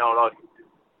 You know, like,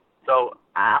 so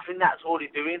I think that's all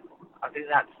he's doing. I think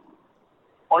that's,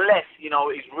 unless, you know,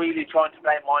 he's really trying to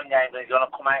play mind games and he's going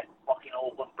to come out fucking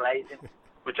all gun blazing,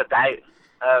 which I doubt.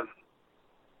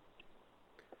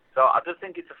 So I just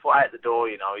think it's a foot out the door,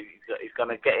 you know. He's going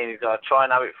to get in, he's going to try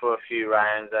and have it for a few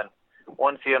rounds, and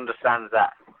once he understands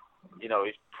that, you know,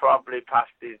 he's probably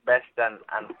past his best and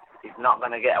he's not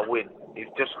going to get a win,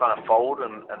 he's just going to fold,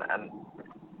 and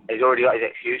he's already got his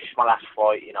excuse. It's my last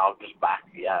fight, you know, I'm just back,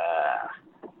 yeah.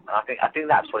 And I think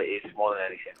that's what it is more than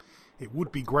anything. It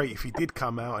would be great if he did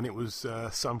come out and it was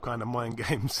some kind of mind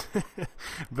games.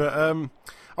 But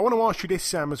I want to ask you this,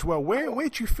 Sam, as well. Where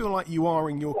do you feel like you are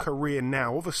in your career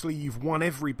now? Obviously, you've won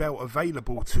every belt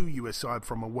available to you aside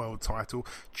from a world title.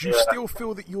 Do you still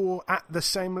feel that you're at the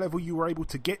same level you were able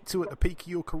to get to at the peak of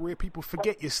your career? People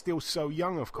forget you're still so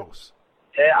young, of course.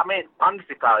 Yeah, I mean,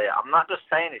 honestly, pal, yeah, I'm not just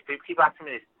saying this. People keep asking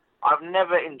me this. I've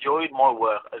never enjoyed my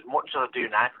work as much as I do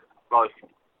now. Like,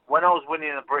 when I was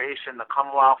winning the British and the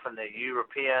Commonwealth and the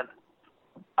European,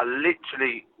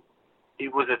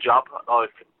 it was a job.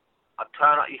 Like, I'd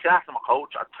turn up, you can ask my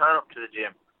coach, I'd turn up to the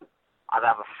gym, I'd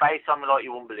have a face on me like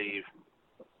you wouldn't believe.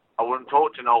 I wouldn't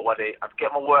talk to nobody, I'd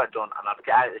get my work done and I'd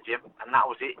get out of the gym, and that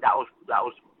was it. That was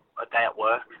a day at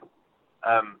work.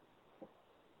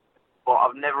 But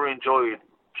I've never enjoyed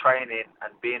training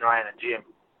and being around a gym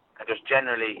and just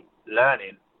generally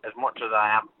learning as much as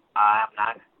I am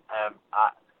now.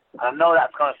 I know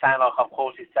that's going to sound like, of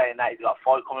course, he's saying that he's got a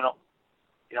fight coming up.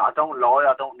 You know, I don't lie.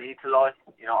 I don't need to lie.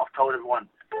 You know, I've told everyone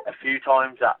a few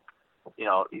times that, you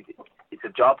know, it's a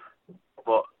job,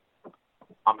 but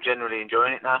I'm generally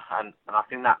enjoying it now, and I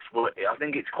think that's what I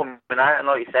think it's coming out. And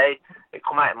like you say, it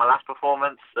come out in my last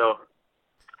performance. So,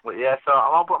 but yeah, so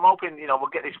I'm hoping, you know, we'll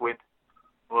get this win.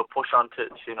 We'll push on to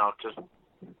you know, just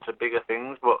to bigger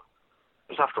things, but.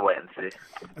 Just have to wait and see.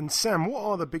 And Sam, what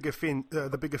are the bigger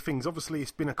things? Obviously,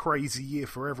 it's been a crazy year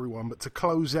for everyone, but to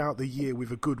close out the year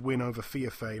with a good win over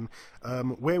Theophane,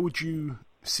 where would you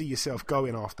see yourself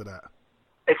going after that?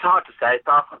 It's hard to say,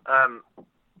 pal.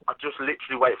 I just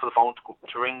literally wait for the phone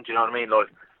to ring. Do you know what I mean? Like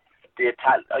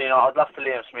you know, I'd love to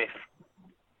Liam Smith.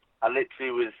 I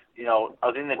literally was, you know, I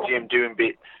was in the gym doing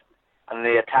bits, and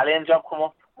the Italian job come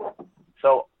up.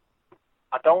 So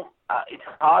I don't. It's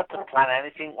hard to plan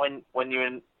anything when you're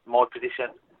in my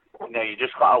position. You know, you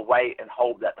just gotta wait and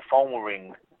hope that the phone will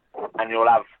ring, and you'll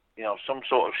have, you know, some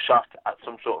sort of shot at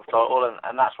some sort of title,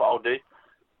 and that's what I'll do.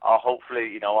 I'll hopefully,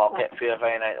 you know, I'll get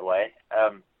Theophane out of the way,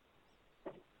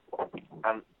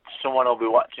 and someone will be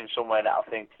watching somewhere that I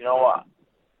think, you know what,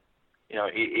 you know,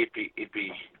 it'd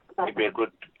be a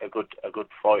good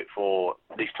fight for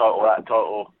this title, that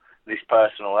title, this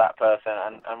person or that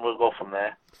person, and we'll go from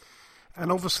there. And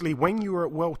obviously, when you were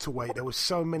at welterweight, there were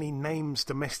so many names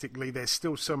domestically. There's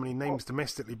still so many names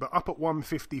domestically. But up at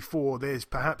 154, there's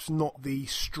perhaps not the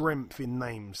strength in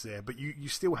names there. But you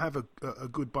still have a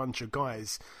good bunch of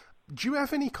guys. Do you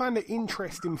have any kind of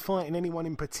interest in fighting anyone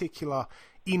in particular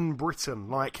in Britain?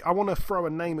 Like, I want to throw a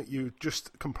name at you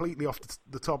just completely off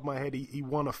the top of my head. He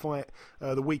won a fight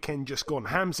the weekend just gone.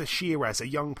 Hamza Shiraz, a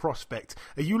young prospect.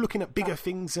 Are you looking at bigger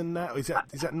things than that? Or is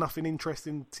that nothing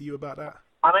interesting to you about that?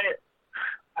 I mean,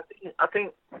 I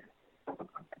think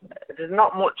there's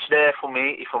not much there for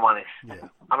me, if I'm honest. Yeah.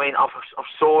 I mean, I've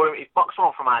saw him. He boxed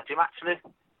someone from our gym, actually.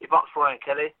 He boxed Ryan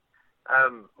Kelly.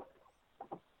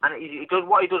 And he does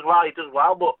what he does well. He does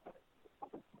well, but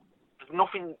there's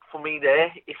nothing for me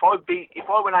there. If I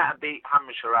went out and beat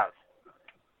Hamza Shiraz,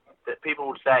 that people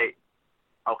would say,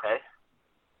 okay.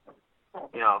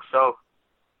 You know, so,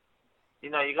 you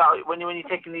know, you got when you're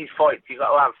taking these fights, you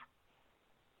got to have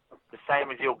the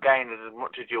same as you'll gain as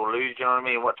much as you'll lose. You know what I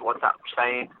mean? What's that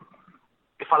saying?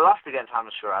 If I lost against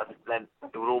Hamza Shiraz, then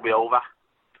it would all be over.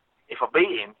 If I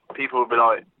beat him, people would be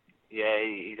like, yeah,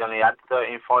 he's only had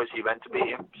 13 fights, so you meant to beat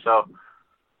him. So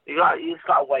you just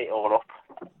got to wait it all up.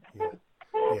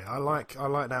 Yeah, I like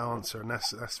that answer, and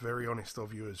that's very honest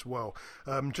of you as well.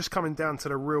 Just coming down to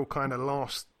the real kind of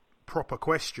last proper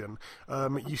question.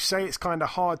 You say it's kind of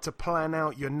hard to plan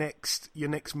out your next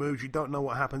moves. You don't know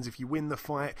what happens if you win the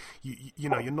fight. You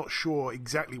know, you're not sure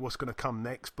exactly what's going to come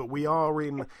next, but we are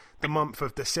in the month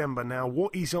of December now.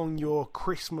 What is on your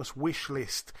Christmas wish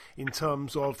list in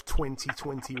terms of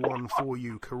 2021 for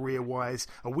you, career-wise?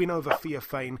 A win over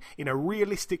Theophane in a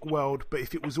realistic world, but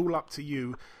if it was all up to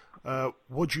you,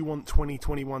 what do you want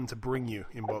 2021 to bring you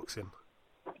in boxing?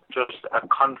 Just a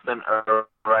constant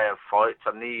array of fights.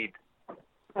 I need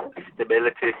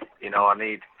stability. You know, I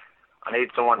need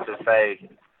someone to say,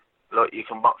 look, you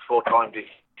can box 4 times this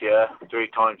year, 3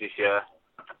 times this year,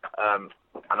 and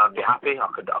I'd be happy. I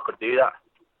could do that.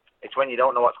 It's when you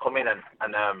don't know what's coming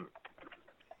and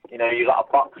you got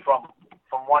to box from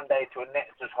one day to the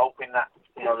next, just hoping that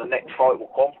the next fight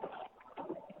will come.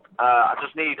 I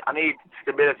need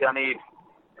stability. I need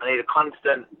a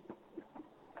constant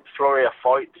flurry of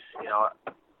fights.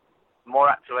 The more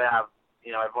active I have,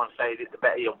 everyone says it, the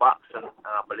better your box, and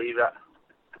I believe that.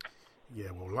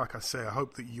 Yeah, well, like I say, I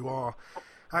hope that you are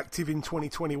active in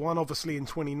 2021. Obviously, in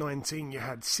 2019, you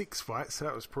had 6 fights, so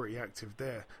that was pretty active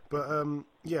there. But, I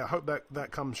hope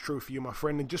that comes true for you, my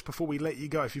friend. And just before we let you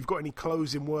go, if you've got any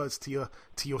closing words to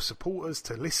your supporters,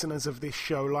 to listeners of this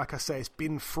show, like I say, it's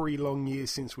been 3 long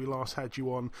years since we last had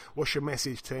you on. What's your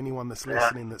message to anyone that's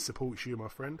listening that supports you, my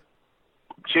friend?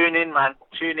 Tune in, man.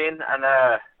 Tune in and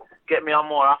get me on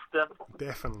more often.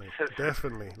 Definitely.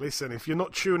 Listen, if you're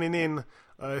not tuning in,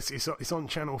 it's on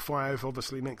Channel 5,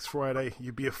 obviously, next Friday.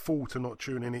 You'd be a fool to not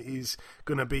tune in. It is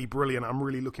going to be brilliant. I'm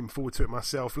really looking forward to it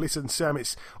myself. Listen, Sam,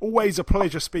 it's always a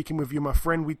pleasure speaking with you, my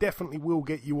friend. We definitely will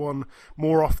get you on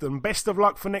more often. Best of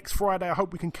luck for next Friday. I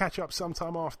hope we can catch up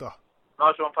sometime after.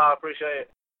 Nice one, pal. Appreciate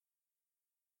it.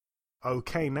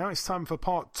 Okay, now it's time for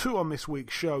part 2 on this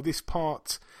week's show. This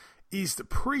part is the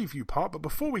preview part, but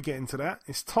before we get into that,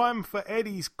 it's time for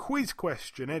Eddie's quiz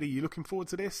question. Eddie, you looking forward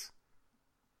to this?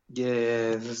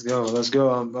 Yeah, let's go.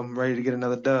 I'm ready to get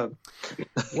another dub.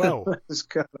 Well, let's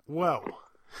go. Well,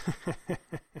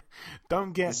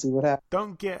 don't get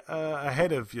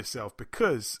ahead of yourself,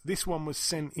 because this one was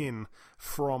sent in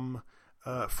from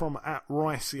at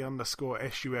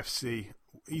Ricey_SUFC.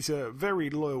 He's a very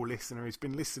loyal listener. He's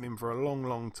been listening for a long,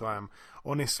 long time.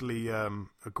 Honestly, a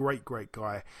great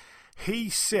guy. He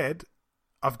said,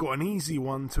 I've got an easy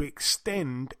one to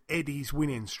extend Eddie's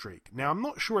winning streak. Now, I'm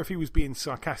not sure if he was being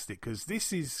sarcastic, because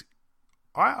this is,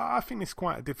 I think this is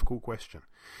quite a difficult question.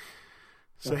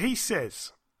 So he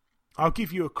says, I'll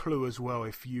give you a clue as well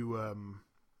if you...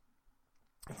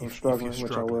 if I'm struggling,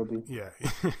 which I will be. Yeah.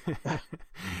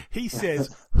 He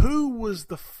says, who was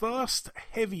the first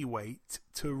heavyweight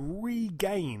to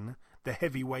regain the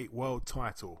heavyweight world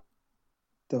title?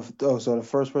 So the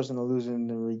first person to lose it and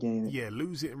then regain it. Yeah,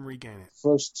 lose it and regain it.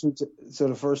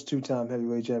 The first 2-time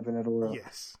heavyweight champion of the world.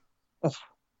 Yes.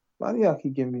 Why do y'all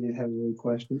keep giving me these heavyweight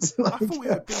questions? I thought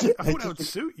that would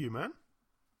suit you, man.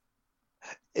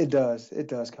 It does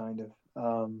kind of.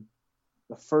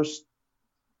 The first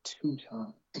 2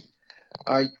 times.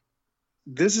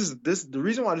 The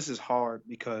reason why this is hard,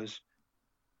 because,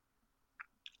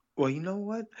 well, you know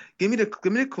what? Give me the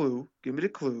clue. Give me the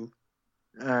clue.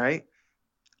 All right.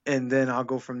 And then I'll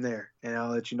go from there, and I'll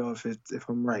let you know if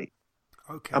I'm right.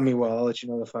 Okay. I mean, well, I'll let you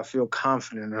know if I feel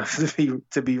confident enough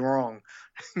to be wrong.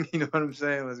 You know what I'm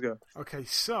saying? Let's go. Okay,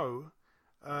 so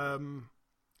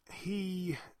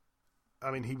he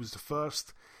was the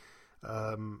first,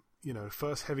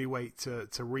 first heavyweight to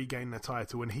regain the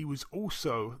title, and he was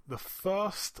also the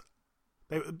first.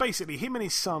 Basically, him and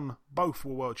his son both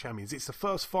were world champions. It's the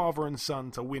first father and son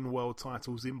to win world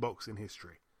titles in boxing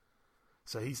history.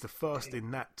 So he's the first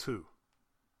in that too.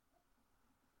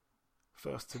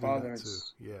 First to do that too.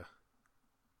 Yeah.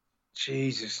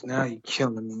 Jesus, now you're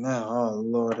killing me now. Oh,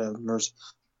 Lord have mercy.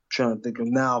 I'm trying to think of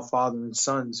now father and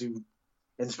sons who,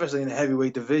 and especially in the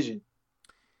heavyweight division,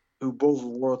 who both were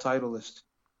world titleists.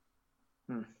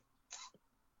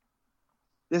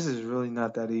 This is really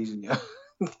not that easy.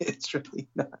 It's really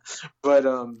not. But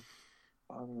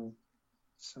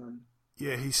son.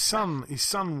 Yeah, his son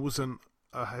wasn't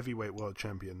a heavyweight world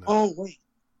champion though. Oh wait,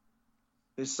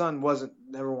 his son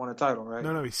never won a title, right?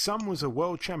 No, his son was a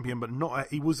world champion, but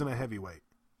he wasn't a heavyweight.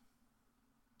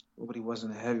 Well, but he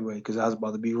wasn't a heavyweight, because I was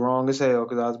about to be wrong as hell,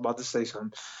 because I was about to say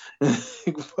something.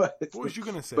 What was you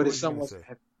gonna say? But his son wasn't.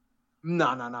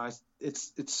 No.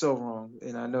 It's so wrong,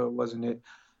 and I know it wasn't it.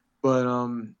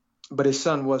 But his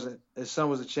son wasn't. His son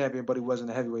was a champion, but he wasn't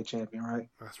a heavyweight champion, right?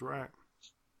 That's right.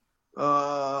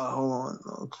 Hold on.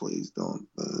 No, please don't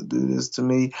do this to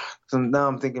me. So now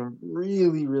I'm thinking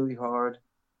really, really hard.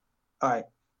 All right.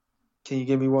 Can you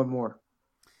give me one more?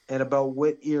 And about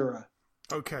what era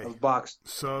of boxing?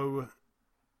 So,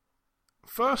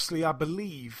 firstly, I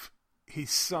believe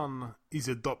his son is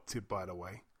adopted, by the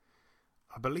way.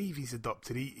 I believe he's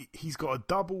adopted. He's got a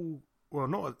double...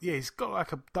 Well, he's got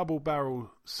like a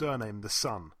double-barrel surname, the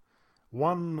son.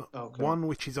 One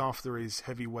which is after his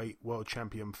heavyweight world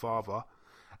champion father,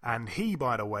 and he,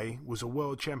 by the way, was a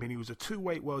world champion. He was a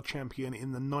 2-weight world champion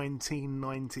in the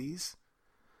 1990s,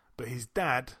 but his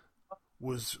dad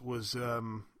was a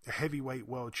heavyweight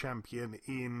world champion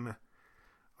in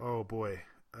the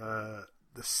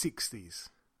 60s.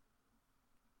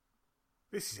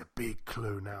 This is a big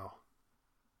clue now.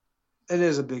 It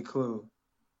is a big clue.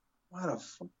 Why the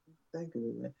fuck did I think of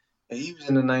it, man? And he was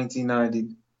in the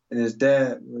 1990s. And his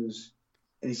dad was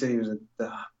And he said he was in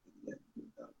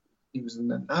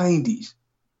the 90s.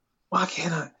 Why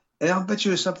can't I? And I'll bet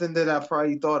you it's something that I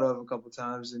probably thought of a couple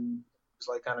times and was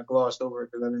like kind of glossed over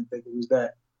it because I didn't think it was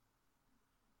that.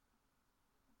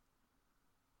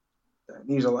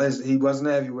 He wasn't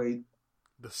a heavyweight.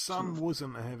 The son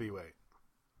wasn't a heavyweight.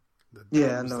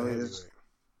 Yeah, I know.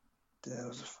 That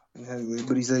was a fucking heavyweight.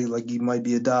 But he said like he might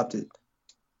be adopted.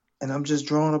 And I'm just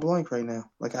drawing a blank right now.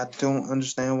 Like I don't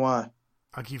understand why.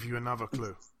 I'll give you another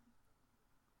clue.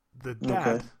 The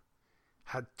dad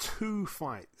had two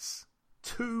fights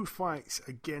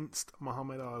against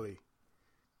Muhammad Ali.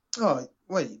 Oh,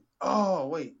 wait. Hang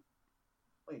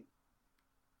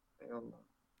on.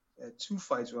 Yeah, 2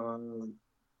 fights with Muhammad Ali.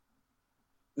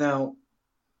 Now,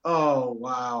 oh,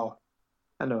 wow.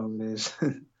 I know who it is.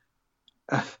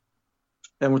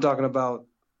 And we're talking about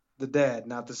the dad,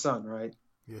 not the son, right?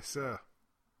 Yes, sir.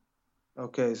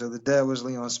 Okay, so the dad was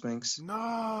Leon Spinks.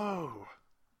 No.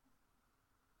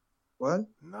 What?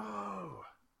 No.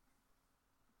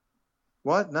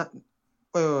 What? Not.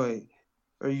 Wait.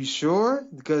 Are you sure?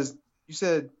 Because you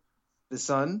said the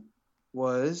son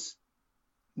was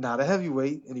not a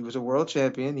heavyweight and he was a world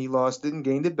champion. He lost it and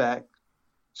gained it back.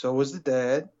 So was the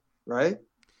dad, right?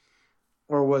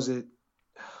 Or was it?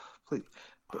 Please.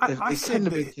 I said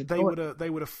that they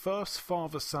were the first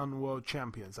father-son world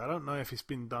champions. I don't know if it's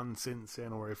been done since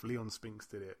then or if Leon Spinks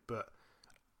did it, but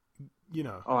you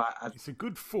know, it's a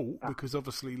good fault because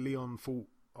obviously Leon fought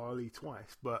Ali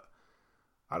twice. But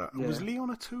I don't. Yeah. Was Leon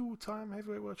a 2-time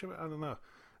heavyweight world champion? I don't know.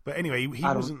 But anyway, he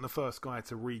wasn't the first guy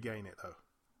to regain it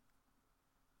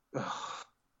though.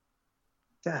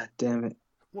 God damn it!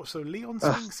 What? So Leon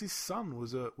Spinks' son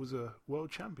was a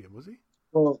world champion, was he?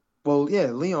 Well, yeah,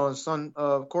 Leon's son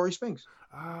of Corey Spinks.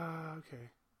 Ah,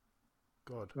 okay.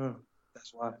 God.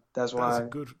 That's why. That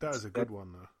was a good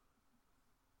one, though.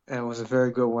 And it was a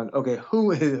very good one. Okay,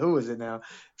 who is it now?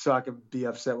 So I can be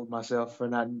upset with myself for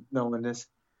not knowing this.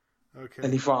 Okay.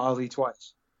 And he fought Ali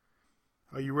twice.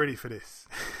 Are you ready for this?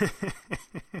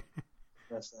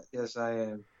 Yes, I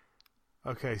am.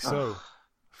 Okay, so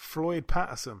Floyd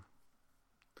Patterson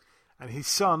and his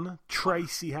son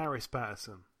Tracy Harris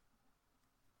Patterson.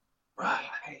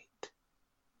 Right.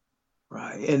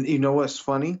 And you know what's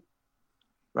funny?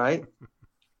 Right?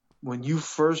 When you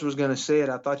first was going to say it,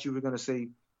 I thought you were going to say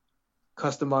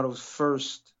Cus D'Amato's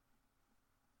first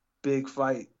big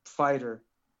fighter.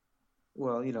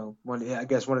 Well, you know, I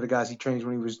guess one of the guys he trained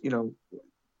when he was, you know,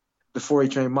 before he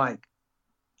trained Mike.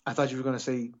 I thought you were going to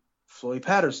say Floyd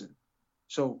Patterson.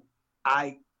 So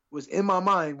I was in my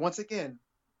mind, once again,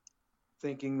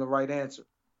 thinking the right answer.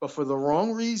 But for the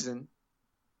wrong reason,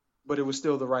 but it was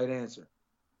still the right answer.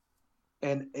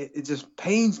 And it just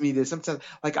pains me that sometimes,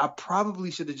 like, I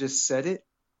probably should have just said it,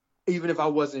 even if I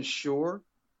wasn't sure,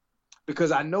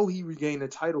 because I know he regained the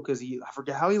title because I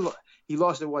forget how he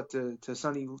lost it, to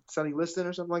Sonny Liston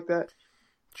or something like that.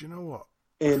 Do you know what?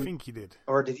 I think he did.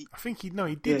 Or did he? I think he did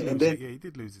lose it. Yeah, he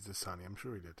did lose it to Sonny. I'm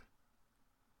sure he did.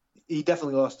 He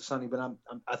definitely lost to Sonny, but I'm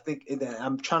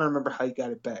trying to remember how he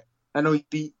got it back. I know he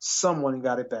beat someone and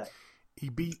got it back. He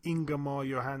beat Ingemar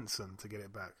Johansson to get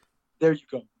it back. There you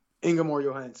go. Ingemar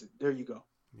Johansson. There you go.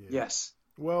 Yeah. Yes.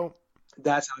 Well,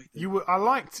 that's how he did. I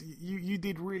liked you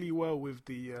did really well with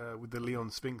the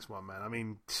Leon Spinks one, man. I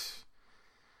mean,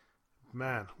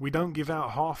 man, we don't give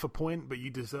out half a point, but you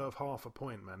deserve half a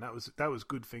point, man. That was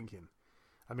good thinking.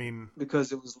 I mean,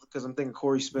 because I'm thinking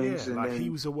Corey Spinks, yeah, and like he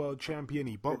was a world champion.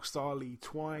 He boxed Ali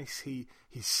twice.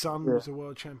 His son was a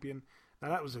world champion. Now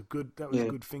that was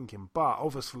good thinking. But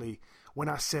obviously, when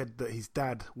I said that his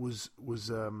dad was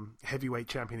heavyweight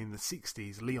champion in the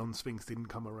 60s, Leon Spinks didn't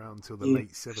come around till the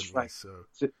late 70s. Right. So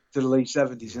to the late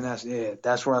 70s, and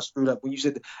that's where I screwed up. When you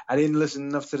said I didn't listen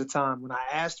enough to the time, when I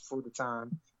asked for the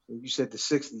time, you said the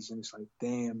 60s, and it's like,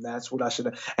 damn, that's what I should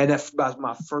have. And that was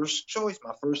my first choice.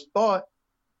 My first thought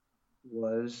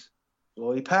was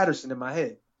Floyd Patterson in my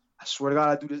head. I swear to God,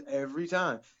 I do this every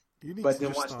time. But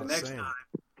then watch the next time.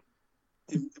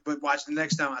 But watch the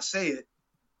next time I say it,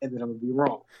 and then I'm gonna be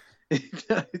wrong.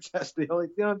 That's the only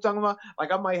thing I'm talking about.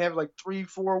 Like I might have like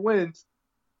 3-4 wins,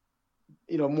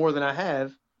 you know, more than I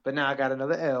have, but now I got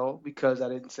another L because I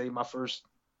didn't say my first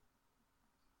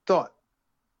thought.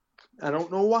 I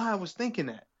don't know why I was thinking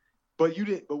that, but you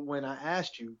did. But when I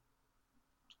asked you,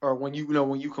 or when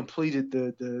you completed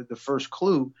the first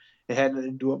clue, it had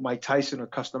nothing to do with Mike Tyson or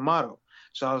Cus D'Amato.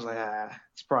 So I was like,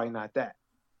 it's probably not that.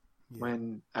 Yeah.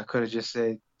 When I could have just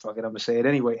said, fuck it, I'm going to say it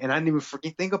anyway. And I didn't even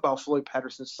think about Floyd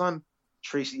Patterson's son,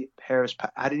 Tracy Harris.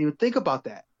 I didn't even think about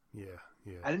that. Yeah.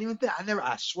 I didn't even think.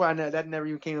 I swear that never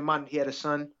even came to mind. He had a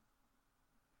son.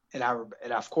 and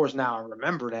of course now I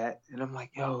remember that, and I'm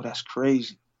like, yo, that's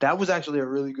crazy. That was actually a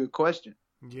really good question.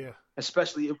 Yeah.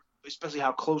 Especially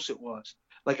how close it was.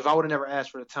 Like if I would have never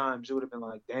asked for the times, it would have been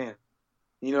like, damn,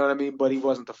 you know what I mean? But he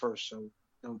wasn't the first, so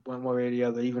one way or the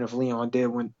other, even if Leon did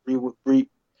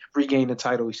regain the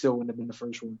title, he still wouldn't have been the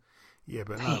first one. Yeah,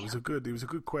 but no, it was a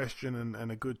good question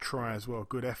and a good try as well,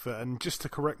 good effort. And just to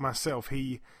correct myself,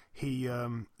 he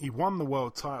won the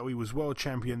world title, he was world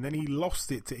champion, then he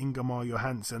lost it to Ingemar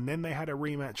Johansson, then they had a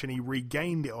rematch and he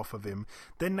regained it off of him.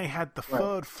 Then they had the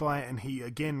third fight and he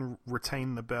again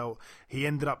retained the belt. He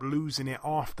ended up losing it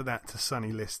after that to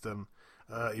Sonny Liston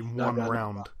in one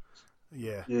round.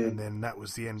 Yeah, and then that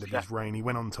was the end of his reign. He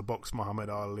went on to box Muhammad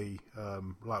Ali,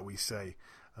 like we say,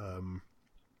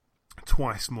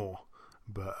 twice more,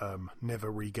 but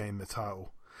never regained the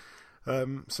title.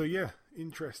 So yeah,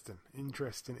 interesting.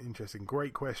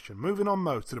 Great question. Moving on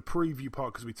though to the preview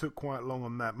part, because we took quite long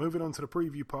on that. Moving on to the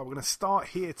preview part, we're going to start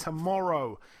here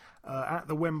tomorrow at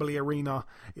the Wembley Arena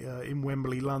in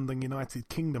Wembley, London, United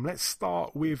Kingdom. Let's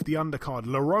start with the undercard.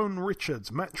 Lerone Richards,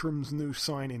 Matchroom's new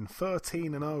signing,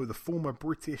 13-0, the former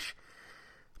British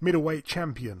middleweight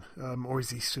champion, or is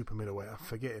he super middleweight? I'm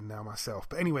forgetting now myself.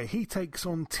 But anyway, he takes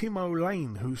on Timo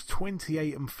Lane, who's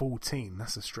 28-14.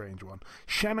 That's a strange one.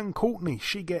 Shannon Courtney,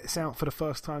 she gets out for the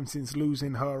first time since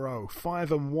losing her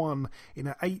 5-1 in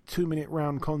an 8 2-minute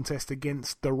round contest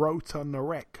against Dorota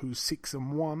Narek, who's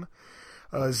 6-1.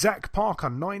 Zach Parker,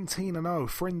 19-0,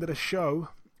 friend of the show.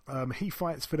 He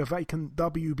fights for the vacant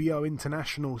WBO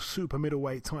International Super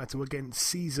Middleweight title against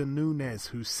Cesar Nunes,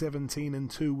 who's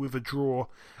 17-2 with a draw.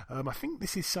 I think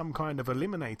this is some kind of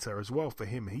eliminator as well for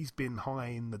him. He's been high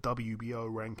in the WBO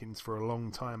rankings for a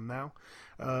long time now.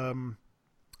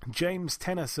 James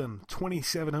Tennyson,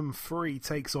 27-3,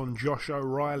 takes on Josh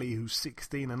O'Reilly, who's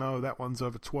 16-0. That one's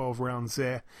over 12 rounds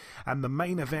there. And the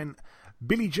main event,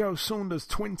 Billy Joe Saunders,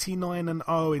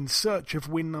 29-0, in search of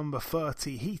win number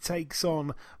 30. He takes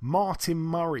on Martin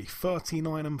Murray,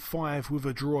 39-5 with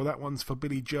a draw. That one's for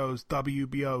Billy Joe's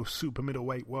WBO Super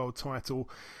Middleweight World title.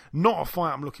 Not a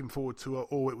fight I'm looking forward to at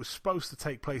all. It was supposed to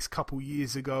take place a couple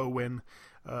years ago when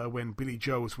Billy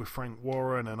Joe was with Frank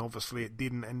Warren, and obviously it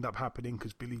didn't end up happening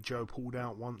because Billy Joe pulled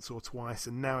out once or twice,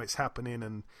 and now it's happening.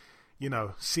 And you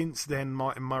know, since then,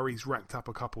 Martin Murray's racked up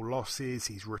a couple losses.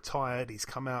 He's retired. He's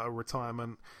come out of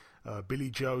retirement.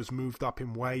 Billy Joe's moved up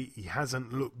in weight. He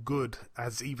hasn't looked good,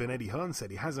 as even Eddie Hearn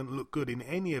said. He hasn't looked good in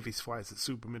any of his fights at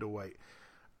super middleweight.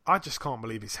 I just can't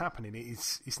believe it's happening.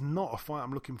 It's not a fight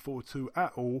I'm looking forward to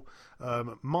at all.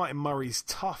 Martin Murray's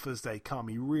tough as they come.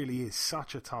 He really is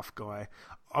such a tough guy.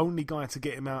 Only guy to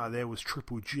get him out of there was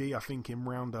Triple G, I think, in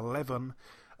round 11.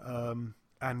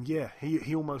 And yeah,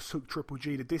 he almost took Triple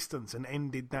G the distance and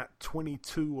ended that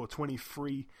 22 or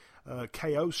 23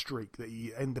 KO streak that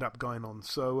he ended up going on.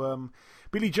 So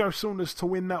Billy Joe Saunders to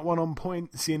win that one on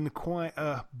points in quite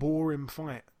a boring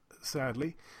fight,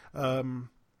 sadly.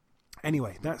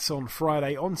 Anyway, that's on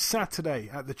Friday. On Saturday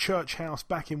at the Church House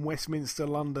back in Westminster,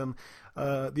 London,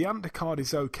 the undercard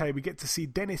is okay. We get to see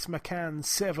Dennis McCann,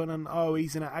 7-0.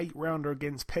 He's in an 8-rounder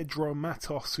against Pedro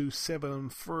Matos, who's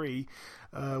 7-3.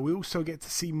 We also get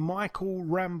to see Michael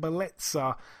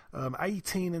Rambolezza,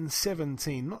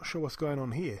 18-17. Not sure what's going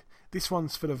on here. This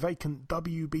one's for the vacant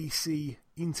WBC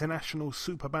International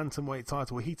Super Bantamweight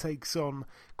title. He takes on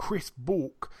Chris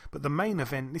Bourque. But the main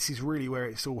event, this is really where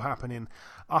it's all happening,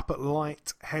 up at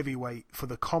light heavyweight for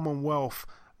the Commonwealth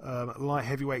light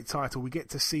heavyweight title. We get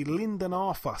to see Lyndon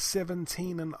Arthur,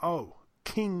 17-0.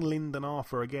 King Lyndon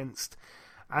Arthur against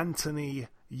Anthony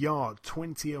Yard,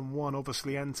 20-1.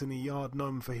 Obviously, Anthony Yard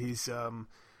known for his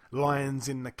Lions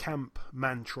in the Camp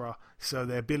mantra, so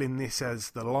they're billing this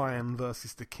as the Lion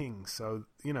versus the King. So,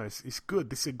 you know, it's good.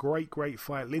 This is a great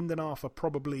fight. Lyndon Arthur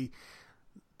probably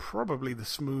the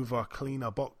smoother,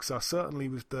 cleaner boxer, certainly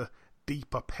with the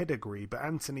deeper pedigree, but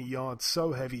Anthony Yard,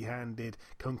 so heavy-handed,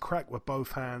 can crack with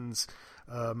both hands,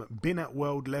 been at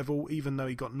world level, even though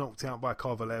he got knocked out by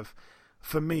Kovalev.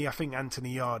 For me, I think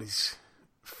Anthony Yard is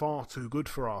far too good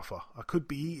for Arthur. I could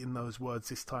be eating those words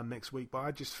this time next week, but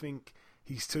I just think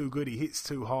he's too good. He hits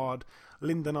too hard.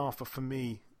 Lyndon Arthur, for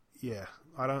me, yeah,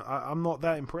 I'm not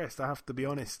that impressed. I have to be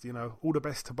honest. You know, all the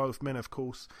best to both men, of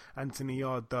course. Anthony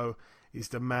Yard, though, is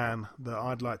the man that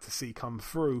I'd like to see come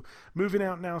through. Moving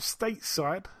out now,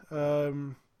 stateside.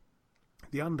 The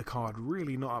undercard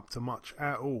really not up to much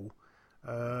at all.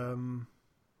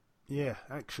 Yeah,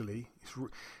 actually,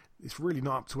 it's really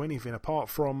not up to anything apart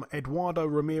from Eduardo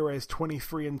Ramirez,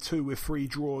 23-2 with 3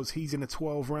 draws. He's in a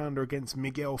 12-rounder against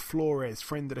Miguel Flores,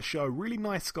 friend of the show. Really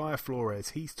nice guy,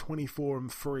 Flores. He's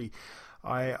 24-3.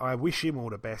 I wish him all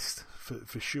the best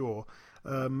for sure.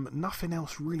 Nothing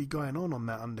else really going on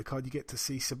that undercard. You get to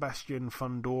see Sebastian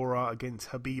Fundora against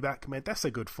Habib Ahmed. That's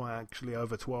a good fight, actually,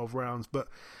 over 12 rounds. But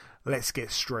let's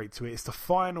get straight to it. It's the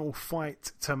final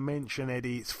fight to mention,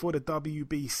 Eddie. It's for the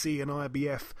WBC and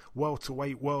IBF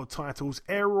welterweight world titles.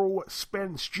 Errol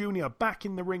Spence Jr. back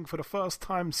in the ring for the first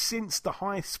time since the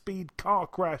high-speed car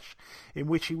crash in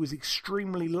which he was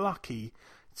extremely lucky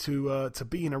to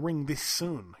be in a ring this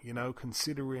soon,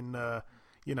 considering, the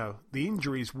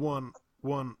injuries weren't,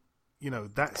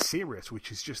 that serious,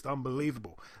 which is just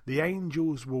unbelievable. The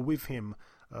Angels were with him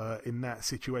in that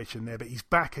situation there, but he's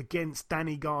back against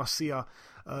Danny Garcia.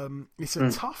 It's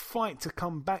a tough fight to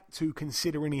come back to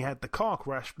considering he had the car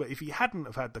crash, but if he hadn't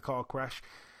have had the car crash,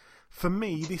 for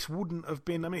me, this wouldn't have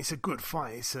been... I mean, it's a good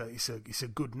fight, it's a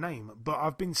good name, but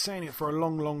I've been saying it for a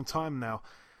long, long time now.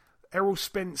 Errol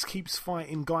Spence keeps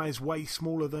fighting guys way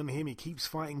smaller than him. He keeps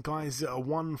fighting guys that are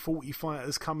 140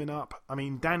 fighters coming up. I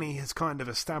mean, Danny has kind of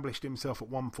established himself at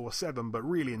 147, but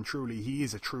really and truly, he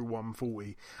is a true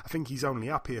 140. I think he's only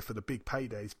up here for the big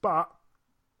paydays, but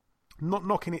not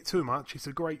knocking it too much. It's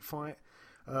a great fight.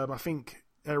 I think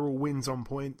Errol wins on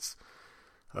points.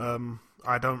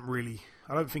 I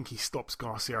don't think he stops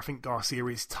Garcia. I think Garcia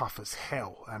is tough as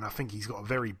hell, and I think he's got a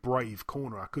very brave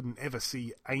corner. I couldn't ever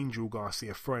see Angel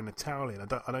Garcia throwing a towel in. I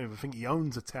don't even think he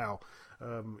owns a towel.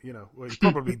 Well, he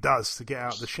probably does to get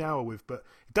out of the shower with, but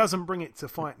it doesn't bring it to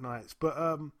fight nights. But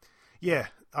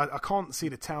I can't see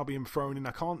the towel being thrown in.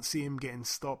 I can't see him getting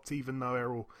stopped, even though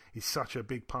Errol is such a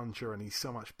big puncher and he's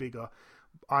so much bigger.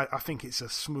 I think it's a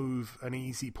smooth and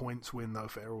easy points win, though,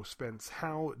 for Errol Spence.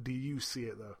 How do you see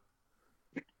it, though?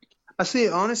 I see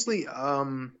it, honestly,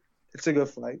 it's a good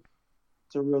fight.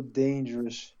 It's a real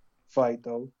dangerous fight,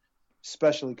 though,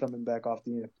 especially coming back off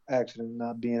the accident,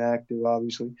 not being active,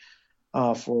 obviously,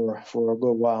 for a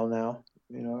good while now.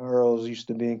 Earl's used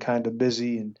to being kind of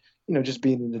busy and, just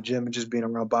being in the gym and just being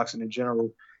around boxing in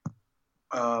general,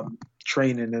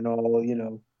 training and all,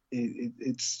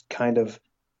 it's kind of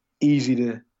easy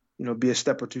to, be a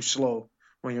step or two slow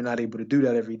when you're not able to do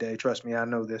that every day. Trust me, I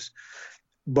know this.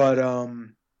 But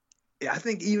I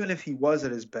think even if he was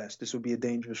at his best, this would be a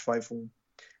dangerous fight for him.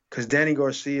 Because Danny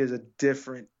Garcia is a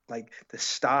different, the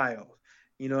style.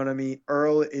 You know what I mean?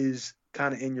 Earl is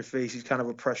kind of in your face. He's kind of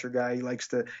a pressure guy.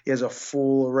 He has a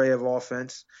full array of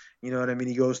offense. You know what I mean?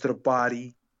 He goes to the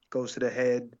body, goes to the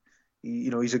head.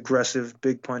 He's aggressive,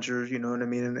 big puncher. You know what I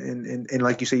mean? And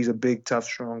like you say, he's a big, tough,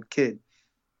 strong kid.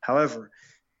 However,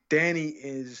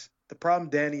 the problem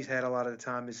Danny's had a lot of the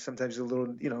time is sometimes a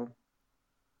little,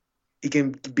 he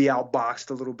can be outboxed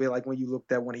a little bit, like when you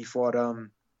looked at when he fought, can't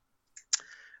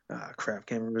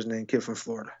remember his name, kid from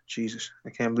Florida. Jesus, I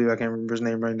can't believe I can't remember his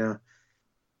name right now.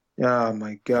 Oh,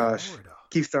 my gosh.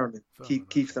 Keith Thurman.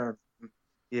 Keith Thurman.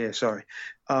 Yeah, sorry.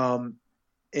 And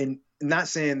not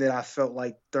saying that I felt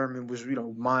like Thurman was,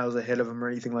 miles ahead of him or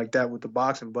anything like that with the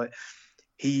boxing, but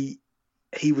he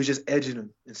was just edging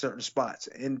him in certain spots.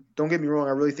 And don't get me wrong,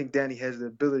 I really think Danny has the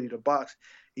ability to box.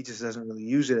 He just doesn't really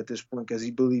use it at this point because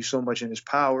he believes so much in his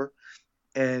power.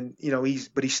 And, he's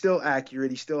still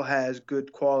accurate. He still has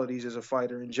good qualities as a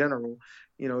fighter in general.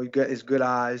 He got his good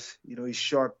eyes. He's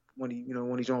sharp when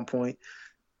he's on point.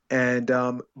 And,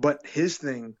 but his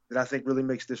thing that I think really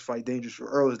makes this fight dangerous for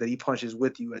Earl is that he punches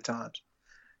with you at times.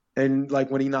 And like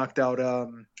when he knocked out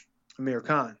Amir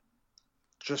Khan,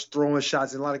 just throwing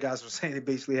shots. And a lot of guys were saying he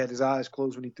basically had his eyes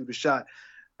closed when he threw the shot.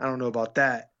 I don't know about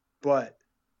that, but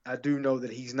I do know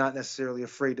that he's not necessarily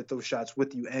afraid to throw shots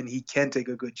with you, and he can take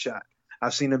a good shot.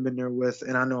 I've seen him in there with,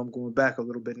 and I know I'm going back a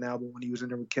little bit now, but when he was in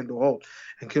there with Kendall Holt,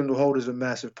 and Kendall Holt is a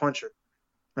massive puncher,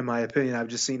 in my opinion. I've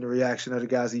just seen the reaction of the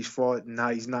guys he's fought and how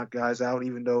he's knocked guys out,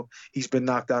 even though he's been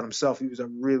knocked out himself. He was a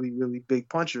really, really big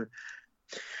puncher,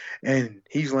 and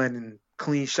he's landing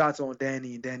clean shots on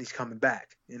Danny, and Danny's coming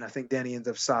back, and I think Danny ends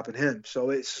up stopping him.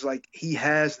 So it's like he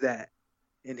has that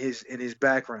in his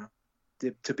background.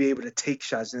 To be able to take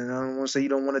shots. And I don't want to say you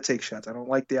don't want to take shots. I don't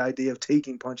like the idea of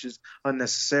taking punches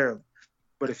unnecessarily.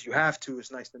 But if you have to,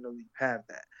 it's nice to know that you have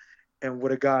that. And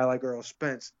with a guy like Errol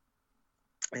Spence,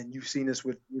 and you've seen this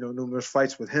with numerous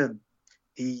fights with him,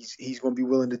 he's going to be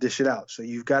willing to dish it out. So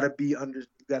you've got to be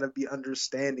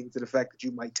understanding to the fact that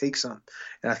you might take some.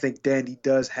 And I think Danny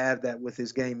does have that with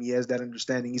his game. He has that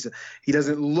understanding. He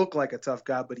doesn't look like a tough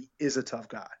guy, but he is a tough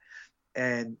guy.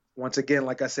 And once again,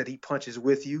 like I said, he punches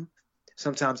with you,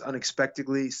 sometimes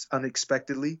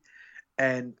unexpectedly,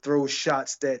 and throws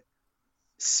shots that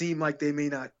seem like they may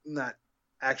not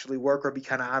actually work or be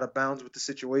kind of out of bounds with the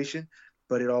situation,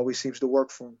 but it always seems to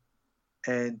work for him.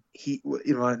 And he,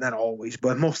 not always,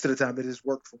 but most of the time it has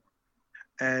worked for him.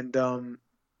 And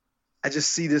I just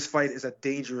see this fight as a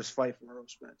dangerous fight for Errol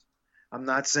Spence. I'm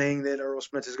not saying that Errol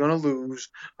Spence is going to lose.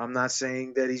 I'm not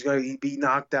saying that he's going to be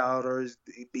knocked out or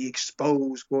be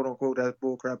exposed, quote unquote. That's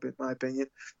bullcrap in my opinion.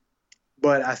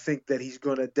 But I think that he's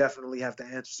going to definitely have to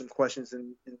answer some questions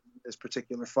in this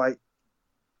particular fight.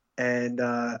 And,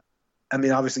 I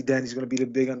mean, obviously Danny's going to be the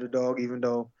big underdog, even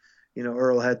though,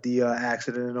 Earl had the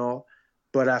accident and all.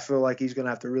 But I feel like he's going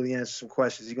to have to really answer some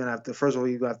questions. He's going to have to, first of all,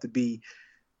 he's going to have to be,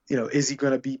 is he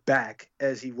going to be back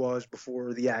as he was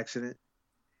before the accident?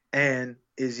 And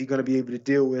is he going to be able to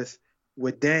deal with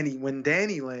Danny when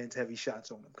Danny lands heavy shots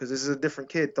on him? Because this is a different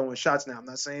kid throwing shots now. I'm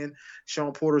not saying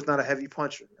Sean Porter's not a heavy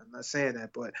puncher. I'm not saying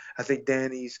that, but I think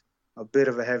Danny's a bit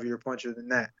of a heavier puncher than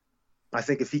that. I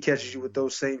think if he catches you with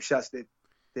those same shots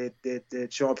that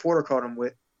Sean Porter caught him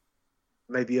with,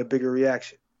 maybe a bigger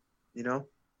reaction,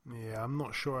 Yeah, I'm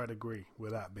not sure I'd agree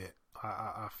with that bit.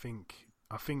 I think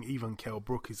even Kell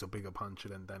Brook is a bigger puncher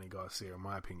than Danny Garcia, in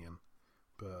my opinion.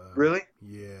 But, really?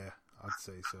 Yeah, I'd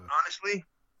say so.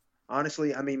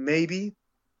 Honestly, I mean, maybe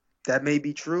that may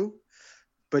be true,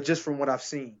 but just from what I've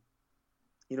seen,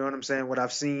 you know what I'm saying? What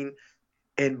I've seen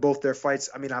in both their fights.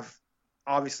 I mean, I've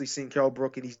obviously seen Kell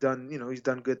Brook, and he's done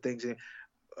good things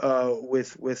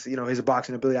with his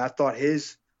boxing ability. I thought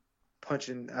his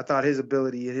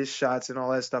ability and his shots and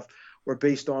all that stuff were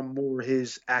based on more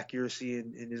his accuracy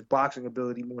and his boxing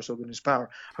ability more so than his power.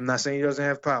 I'm not saying he doesn't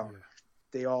have power. Yeah.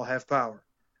 They all have power.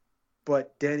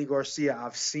 But Danny Garcia,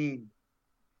 I've seen,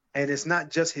 and it's not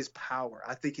just his power.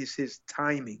 I think it's his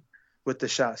timing with the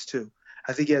shots too.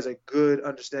 I think he has a good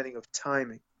understanding of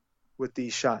timing with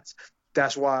these shots.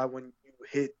 That's why when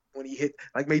he hit,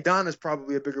 like Maidana's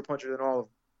probably a bigger puncher than all of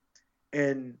them.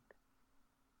 And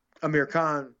Amir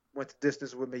Khan went the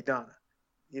distance with Maidana.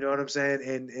 You know what I'm saying?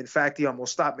 And in fact, he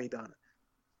almost stopped Maidana.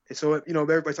 And so,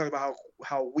 everybody's talking about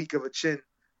how weak of a chin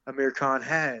Amir Khan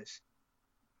has.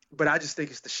 But I just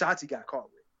think it's the shots he got caught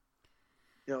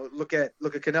with. Look at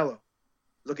Canelo.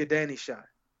 Look at Danny's shot.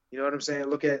 You know what I'm saying?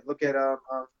 Look at what the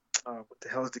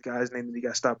hell is the guy's name that he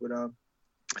got stopped with? I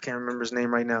can't remember his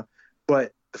name right now.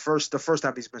 But the first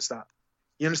time he's been stopped.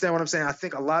 You understand what I'm saying? I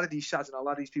think a lot of these shots and a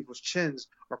lot of these people's chins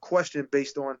are questioned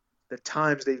based on the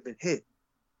times they've been hit.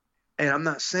 And I'm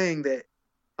not saying that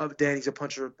Danny's a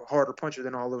harder puncher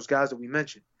than all those guys that we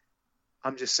mentioned.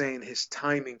 I'm just saying his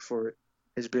timing for it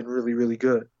has been really, really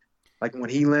good. Like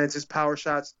when he lands his power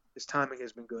shots, his timing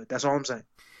has been good. That's all I'm saying.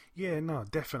 Yeah, no,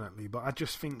 definitely. But I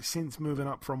just think since moving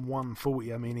up from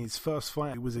 140, I mean, his first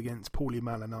fight was against Paulie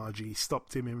Malignaggi. He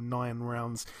stopped him in 9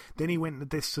 rounds. Then he went the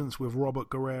distance with Robert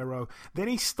Guerrero. Then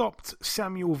he stopped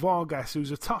Samuel Vargas,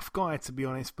 who's a tough guy, to be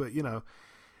honest. But,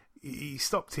 he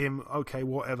stopped him. Okay,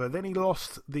 whatever. Then he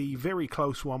lost the very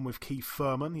close one with Keith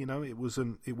Thurman. It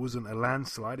wasn't a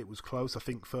landslide. It was close. I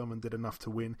think Thurman did enough to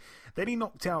win. Then he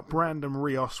knocked out Brandon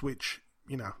Rios, which,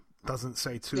 doesn't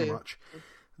say too much.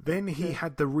 Then he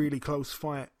had the really close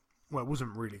fight. Well, it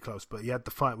wasn't really close, but he had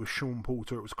the fight with Sean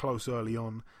Porter. It was close early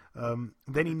on.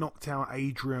 Then he knocked out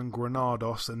Adrian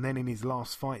Granados, and then in his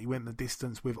last fight, he went the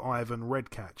distance with Ivan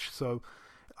Redkach. So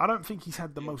I don't think he's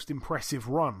had the most impressive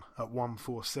run at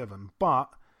 147, but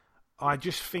I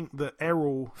just think that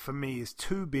Errol, for me, is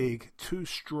too big, too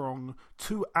strong,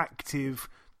 too active,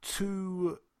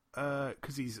 too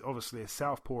because he's obviously a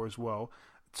southpaw as well.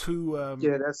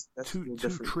 That's too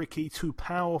tricky, too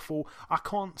powerful. I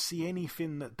can't see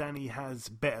anything that Danny has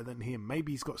better than him.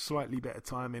 Maybe he's got slightly better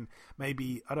timing.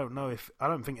 Maybe I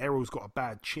don't think Errol's got a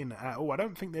bad chin at all. I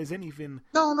don't think there's anything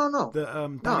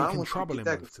that Danny can trouble him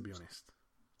with, to be honest.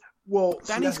 Well,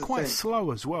 Danny's quite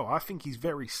slow as well. I think he's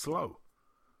very slow.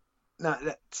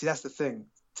 That's the thing.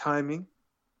 Timing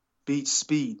beats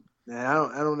speed. And I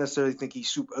don't necessarily think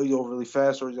he's overly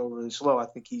fast or he's overly slow. I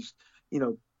think he's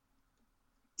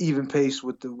even pace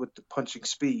with the punching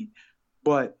speed.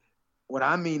 But what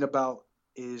I mean about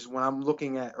is when I'm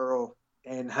looking at Earl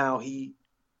and how he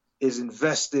is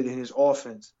invested in his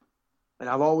offense. And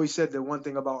I've always said that one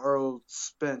thing about Errol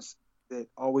Spence that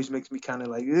always makes me kind of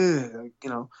like,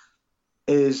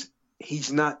 is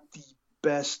he's not the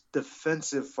best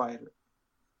defensive fighter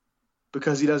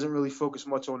because he doesn't really focus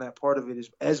much on that part of it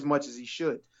as much as he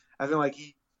should. I feel like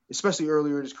especially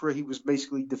earlier in his career, he was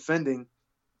basically defending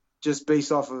just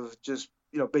based off of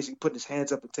basically putting his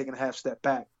hands up and taking a half step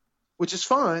back, which is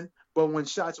fine. But when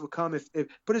shots would come, put it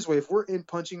this way, if we're in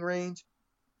punching range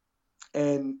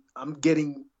and I'm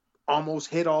getting almost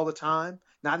hit all the time,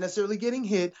 not necessarily getting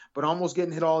hit, but almost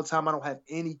getting hit all the time, I don't have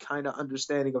any kind of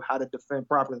understanding of how to defend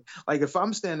properly. Like if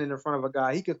I'm standing in front of a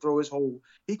guy, he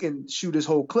can shoot his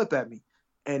whole clip at me,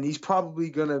 and he's probably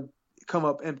going to come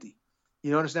up empty.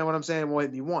 You understand what I'm saying? Won't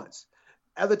hit me once.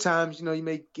 Other times, you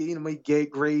may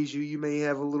graze you. You may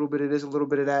have a little bit of this, a little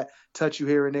bit of that, touch you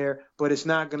here and there, but it's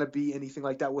not going to be anything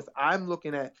like that. With I'm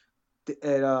looking at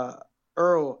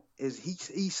Earl is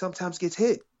he sometimes gets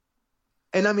hit,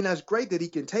 and I mean that's great that he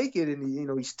can take it,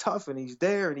 and he's tough and he's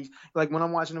there, and he's like when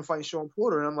I'm watching him fight Sean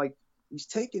Porter, and I'm like he's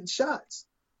taking shots,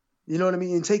 you know what I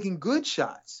mean, and taking good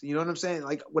shots. You know what I'm saying?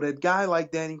 Like with a guy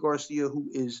like Danny Garcia who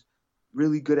is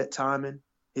really good at timing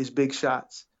his big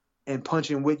shots and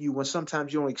punching with you when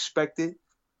sometimes you don't expect it.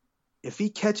 If he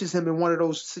catches him in one of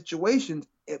those situations,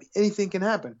 anything can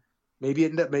happen. Maybe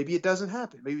it doesn't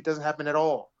happen. Maybe it doesn't happen at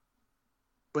all.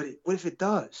 But what if it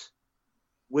does?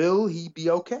 Will he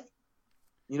be okay?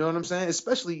 You know what I'm saying?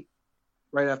 Especially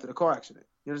right after the car accident.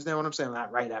 You understand what I'm saying?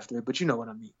 Not right after it, but you know what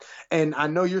I mean. And I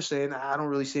know you're saying I don't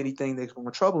really see anything that's going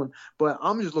to trouble him, but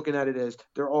I'm just looking at it as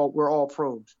we're all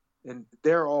pros, and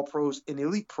they're all pros and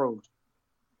elite pros.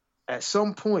 At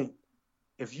some point,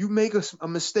 if you make a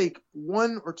mistake,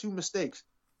 one or two mistakes,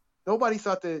 nobody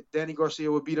thought that Danny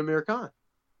Garcia would beat Amir Khan.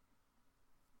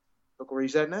 Look where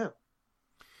he's at now.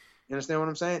 You understand what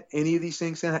I'm saying? Any of these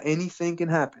things, anything can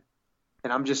happen.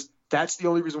 And that's the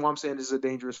only reason why I'm saying this is a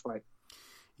dangerous fight.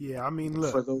 Yeah, I mean,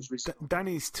 look, for those reasons.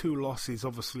 Danny's two losses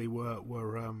obviously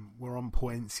were on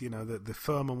points. The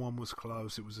Furman one was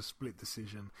close; it was a split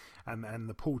decision, and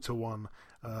the Porter one,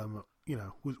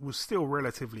 was still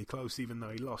relatively close, even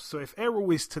though he lost. So if Errol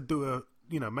is to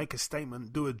make a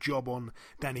statement, do a job on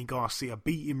Danny Garcia,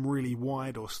 beat him really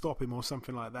wide or stop him or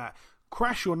something like that,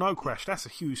 crash or no crash, that's a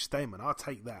huge statement. I'll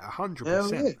take that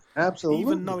 100%. Yeah, absolutely.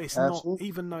 Even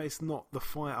though it's not the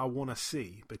fight I want to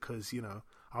see, because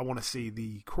I want to see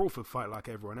the Crawford fight like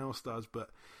everyone else does. But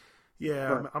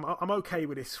yeah, right. I'm okay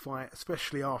with this fight,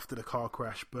 especially after the car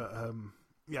crash. But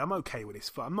yeah, I'm okay with this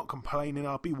fight. I'm not complaining.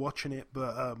 I'll be watching it,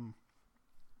 but I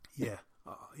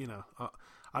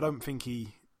don't think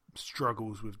he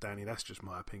struggles with Danny. That's just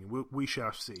my opinion. We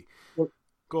shall see. Well,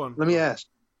 go on. Let me ask.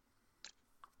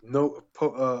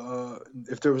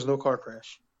 If there was no car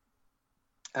crash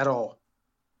at all,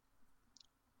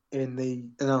 and they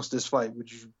announced this fight,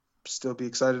 would you still be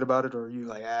excited about it, or are you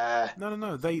like,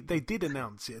 No. They did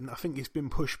announce it, and I think it's been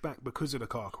pushed back because of the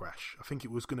car crash. I think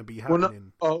it was going to be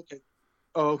happening.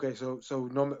 Okay. So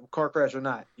no car crash or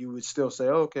not, you would still say,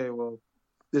 okay, well,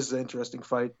 this is an interesting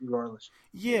fight regardless.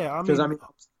 Yeah,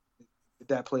 because did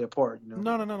that play a part?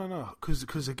 No.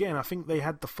 Because again, I think they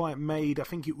had the fight made. I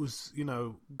think it was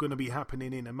going to be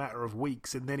happening in a matter of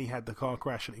weeks, and then he had the car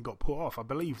crash and it got put off. I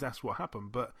believe that's what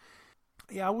happened. But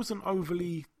yeah, I wasn't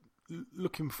overly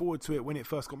looking forward to it when it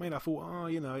first got made. I thought,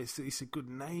 it's a good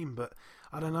name, but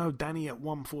I don't know. Danny at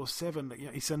 147,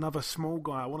 it's another small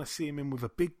guy. I want to see him in with a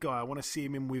big guy. I want to see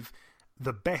him in with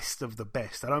the best of the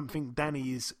best. I don't think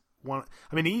Danny is one.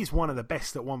 I mean, he's one of the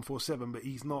best at 147, but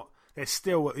he's not. There's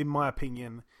still, in my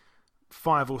opinion,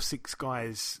 5 or 6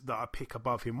 guys that I pick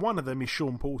above him. One of them is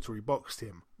Sean Porter. He boxed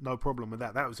him. No problem with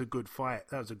that. That was a good fight.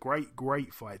 That was a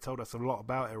great fight. It told us a lot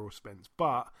about Errol Spence.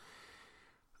 But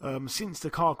since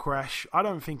the car crash, I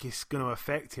don't think it's going to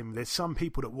affect him. There's some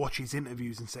people that watch his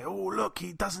interviews and say, oh, look,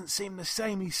 he doesn't seem the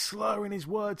same. He's slurring his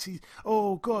words.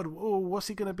 What's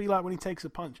he going to be like when he takes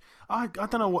a punch? I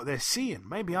don't know what they're seeing.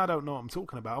 Maybe I don't know what I'm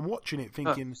talking about. I'm watching it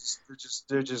thinking...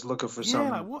 They're just looking for something.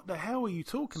 Yeah, like, what the hell are you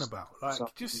talking about? Like,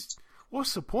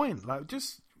 what's the point? Like,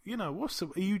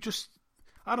 are you just...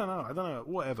 I don't know.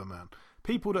 Whatever, man.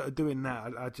 People that are doing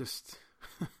that, I just...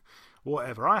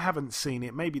 Whatever. I haven't seen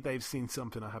it. Maybe they've seen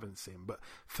something I haven't seen. But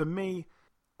for me,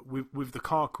 with the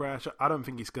car crash, I don't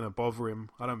think it's going to bother him.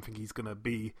 I don't think he's going to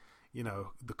be, a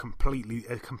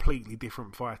completely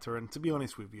different fighter. And to be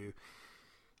honest with you,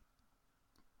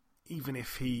 even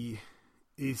if he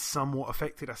is somewhat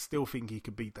affected, I still think he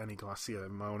could beat Danny Garcia,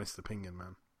 in my honest opinion,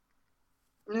 man.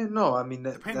 Yeah, no, I mean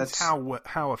depends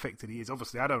how affected he is.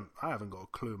 Obviously, I haven't got a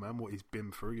clue, man, what he's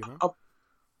been through. I'm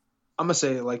gonna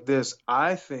say it like this.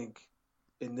 I think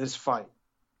in this fight,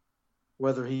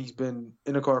 whether he's been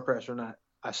in a car crash or not,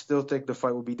 I still think the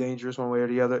fight will be dangerous one way or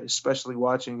the other, especially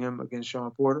watching him against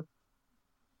Sean Porter.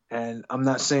 And I'm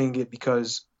not saying it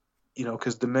because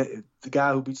the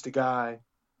guy who beats the guy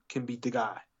can beat the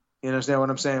guy. You understand what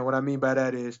I'm saying? What I mean by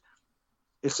that is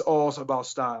it's all about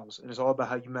styles, and it's all about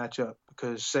how you match up.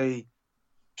 Because say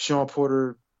Sean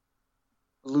Porter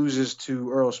loses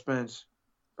to Errol Spence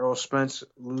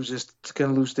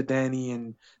can lose to Danny,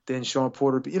 and then Sean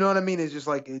Porter. You know what I mean? It's just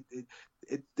like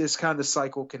this kind of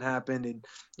cycle can happen,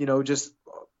 and just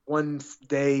one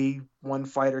day one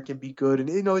fighter can be good, and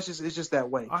it's just that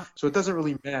way. So it doesn't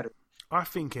really matter. I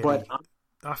think, Eddie,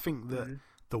 I think that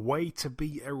the way to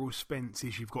beat Errol Spence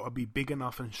is you've got to be big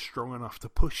enough and strong enough to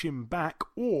push him back,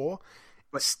 or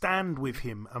stand with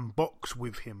him and box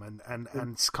with him and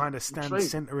kind of stand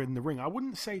center in the ring. I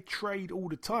wouldn't say trade all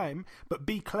the time, but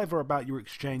be clever about your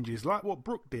exchanges, like what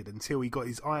Brook did until he got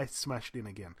his eye smashed in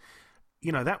again.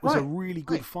 You know, that was a really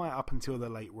good fight up until the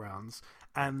late rounds,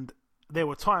 and there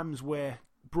were times where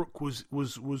Brook was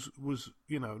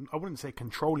you know, I wouldn't say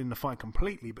controlling the fight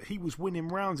completely, but he was winning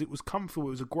rounds. It was comfortable.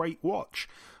 It was a great watch.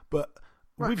 But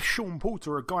with Sean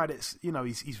Porter, a guy that's, you know,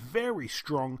 he's very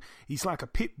strong. He's like a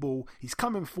pit bull. He's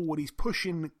coming forward. He's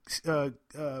pushing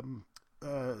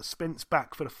Spence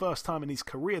back for the first time in his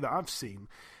career that I've seen.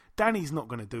 Danny's not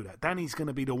going to do that. Danny's going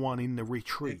to be the one in the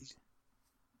retreat.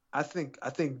 I think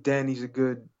Danny's a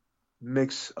good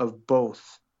mix of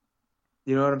both.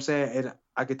 You know what I'm saying? And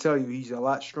I could tell you he's a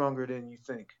lot stronger than you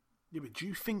think. Yeah, but do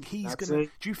you think he's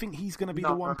gonna be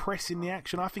the one pressing the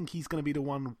action? I think he's gonna be the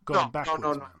one going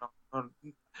backwards.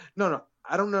 No.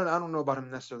 I don't know about him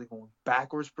necessarily going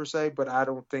backwards per se, but I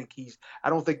don't think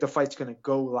the fight's gonna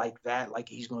go like that, like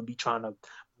he's gonna be trying to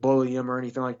bully him or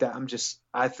anything like that.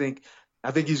 I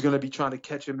think he's going to be trying to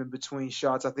catch him in between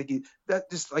shots. I think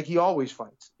just like he always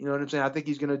fights. You know what I'm saying? I think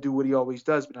he's going to do what he always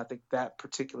does, but I think that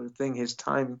particular thing, his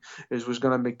timing, was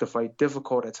going to make the fight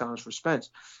difficult at times for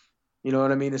Spence. You know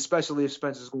what I mean? Especially if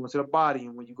Spence is going to the body,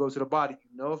 and when you go to the body,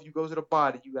 you know if you go to the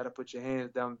body, you got to put your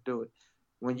hands down to do it.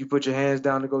 When you put your hands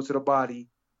down to go to the body,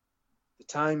 the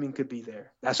timing could be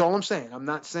there. That's all I'm saying. I'm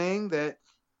not saying that,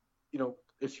 you know,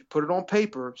 if you put it on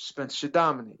paper, Spence should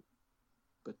dominate.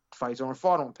 But fights aren't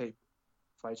fought on paper.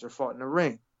 Fights are fought in the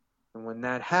ring. And when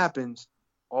that happens,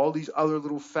 all these other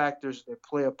little factors that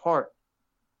play a part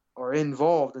are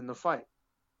involved in the fight.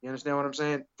 You understand what I'm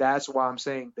saying? That's why I'm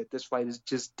saying that this fight is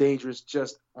just dangerous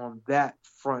just on that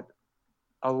front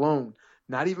alone.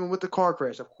 Not even with the car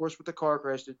crash. Of course, with the car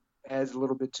crash, it adds a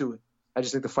little bit to it. I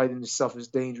just think the fight in itself is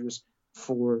dangerous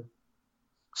for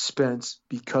Spence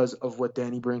because of what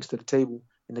Danny brings to the table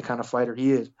and the kind of fighter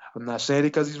he is. I'm not saying it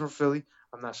because he's from Philly.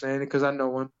 I'm not saying it because I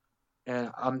know him.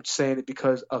 And I'm saying it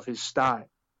because of his style.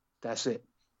 That's it.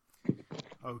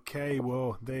 Okay,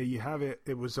 well, there you have it.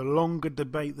 It was a longer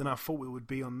debate than I thought it would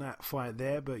be on that fight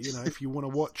there. But, you know, if you want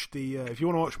to watch if you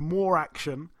want to watch more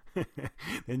action,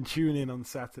 then tune in on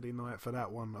Saturday night for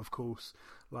that one. Of course,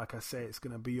 like I say, it's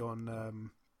going to be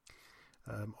on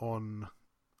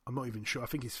I'm not even sure. I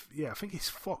think it's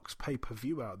Fox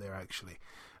pay-per-view out there actually.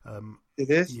 It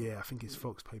is? Yeah, I think it's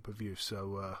Fox pay-per-view.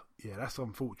 So, yeah, that's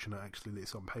unfortunate, actually, that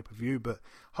it's on pay-per-view. But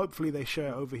hopefully they share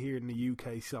it over here in the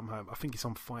UK somehow. I think it's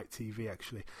on Fight TV,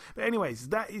 actually. But anyways,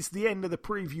 that is the end of the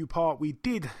preview part. We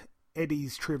did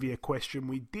Eddie's trivia question.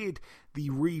 We did the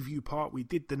review part. We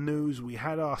did the news. We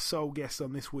had our sole guest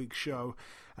on this week's show.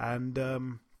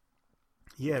 And,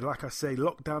 yeah, like I say,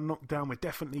 lockdown, knockdown, we're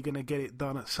definitely going to get it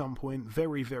done at some point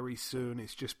very, very soon.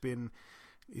 It's just been...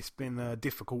 It's been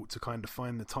difficult to kind of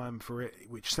find the time for it,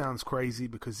 which sounds crazy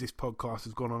because this podcast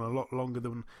has gone on a lot longer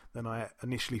than I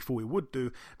initially thought it would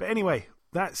do. But anyway,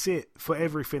 that's it for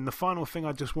everything. The final thing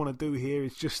I just want to do here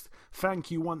is just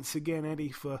thank you once again,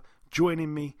 Eddie, for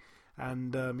joining me.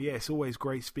 And yeah, it's always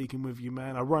great speaking with you,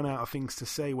 man. I run out of things to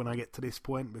say when I get to this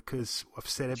point because I've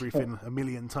said everything a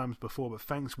million times before. But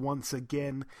thanks once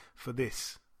again for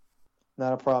this.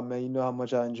 Not a problem, man. You know how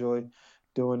much I enjoy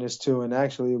doing this too. And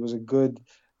actually, it was a good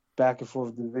back and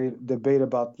forth debate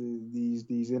about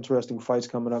these interesting fights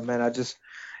coming up, man. I just,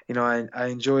 you know, I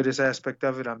enjoy this aspect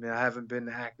of it. I mean, I haven't been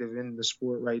active in the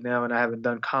sport right now, and I haven't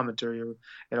done commentary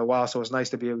in a while, so it's nice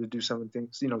to be able to do some of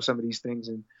these things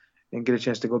and get a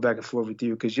chance to go back and forth with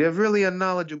you because you're really a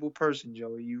knowledgeable person,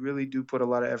 Joey. You really do put a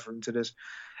lot of effort into this,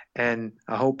 and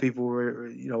I hope people,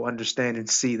 understand and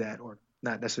see that, or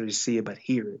not necessarily see it, but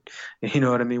hear it. You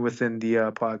know what I mean, within the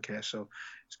podcast. So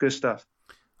it's good stuff.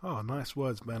 Oh, nice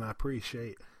words, man. I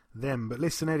appreciate them. But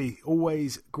listen, Eddie,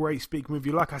 always great speaking with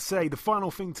you. Like I say, the final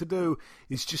thing to do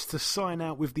is just to sign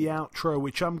out with the outro,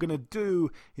 which I'm going to do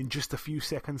in just a few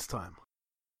seconds' time.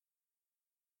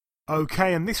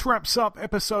 Okay, and this wraps up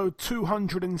episode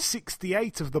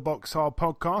 268 of the Box Hard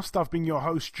Podcast. I've been your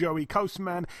host, Joey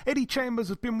Coastman. Eddie Chambers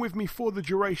has been with me for the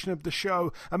duration of the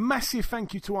show. A massive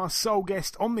thank you to our sole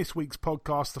guest on this week's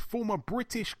podcast, the former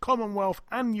British, Commonwealth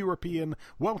and European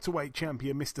welterweight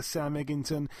champion, Mr. Sam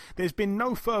Eggington. There's been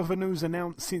no further news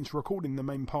announced since recording the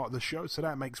main part of the show, so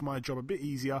that makes my job a bit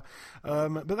easier.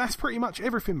 But that's pretty much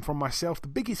everything from myself. The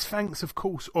biggest thanks, of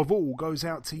course, of all goes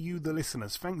out to you, the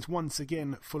listeners. Thanks once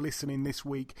again for listening this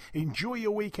week. Enjoy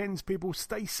your weekends, people.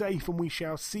 Stay safe, and we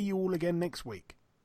shall see you all again next week.